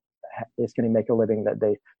someone is going to make a living that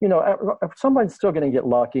they, someone's still going to get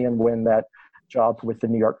lucky and win that job with the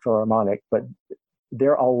New York Philharmonic, but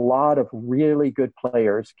there are a lot of really good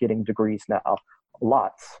players getting degrees now,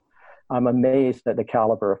 lots. I'm amazed at the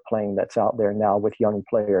caliber of playing that's out there now with young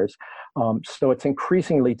players. So it's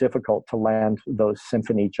increasingly difficult to land those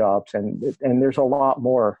symphony jobs. And there's a lot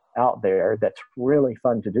more out there that's really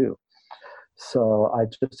fun to do. So I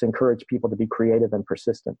just encourage people to be creative and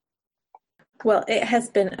persistent. Well, it has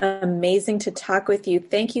been amazing to talk with you.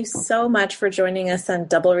 Thank you so much for joining us on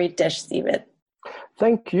Double Reed Dish, Stephen.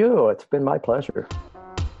 Thank you. It's been my pleasure.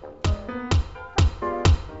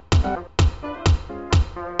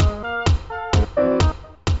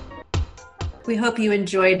 We hope you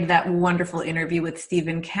enjoyed that wonderful interview with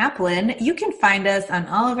Stephen Kaplan. You can find us on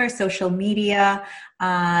all of our social media,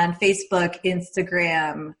 on Facebook,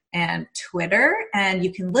 Instagram, and Twitter. And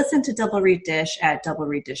you can listen to Double Reed Dish at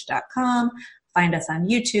doublereeddish.com. Find us on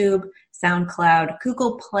YouTube, SoundCloud,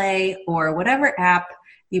 Google Play, or whatever app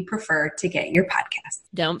you prefer to get your podcast.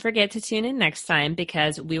 Don't forget to tune in next time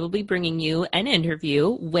because we will be bringing you an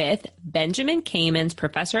interview with Benjamin Kamens,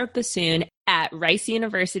 professor of bassoon at Rice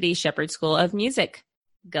University Shepherd School of Music.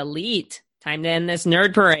 Galit. Time to end this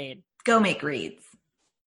nerd parade. Go make reeds.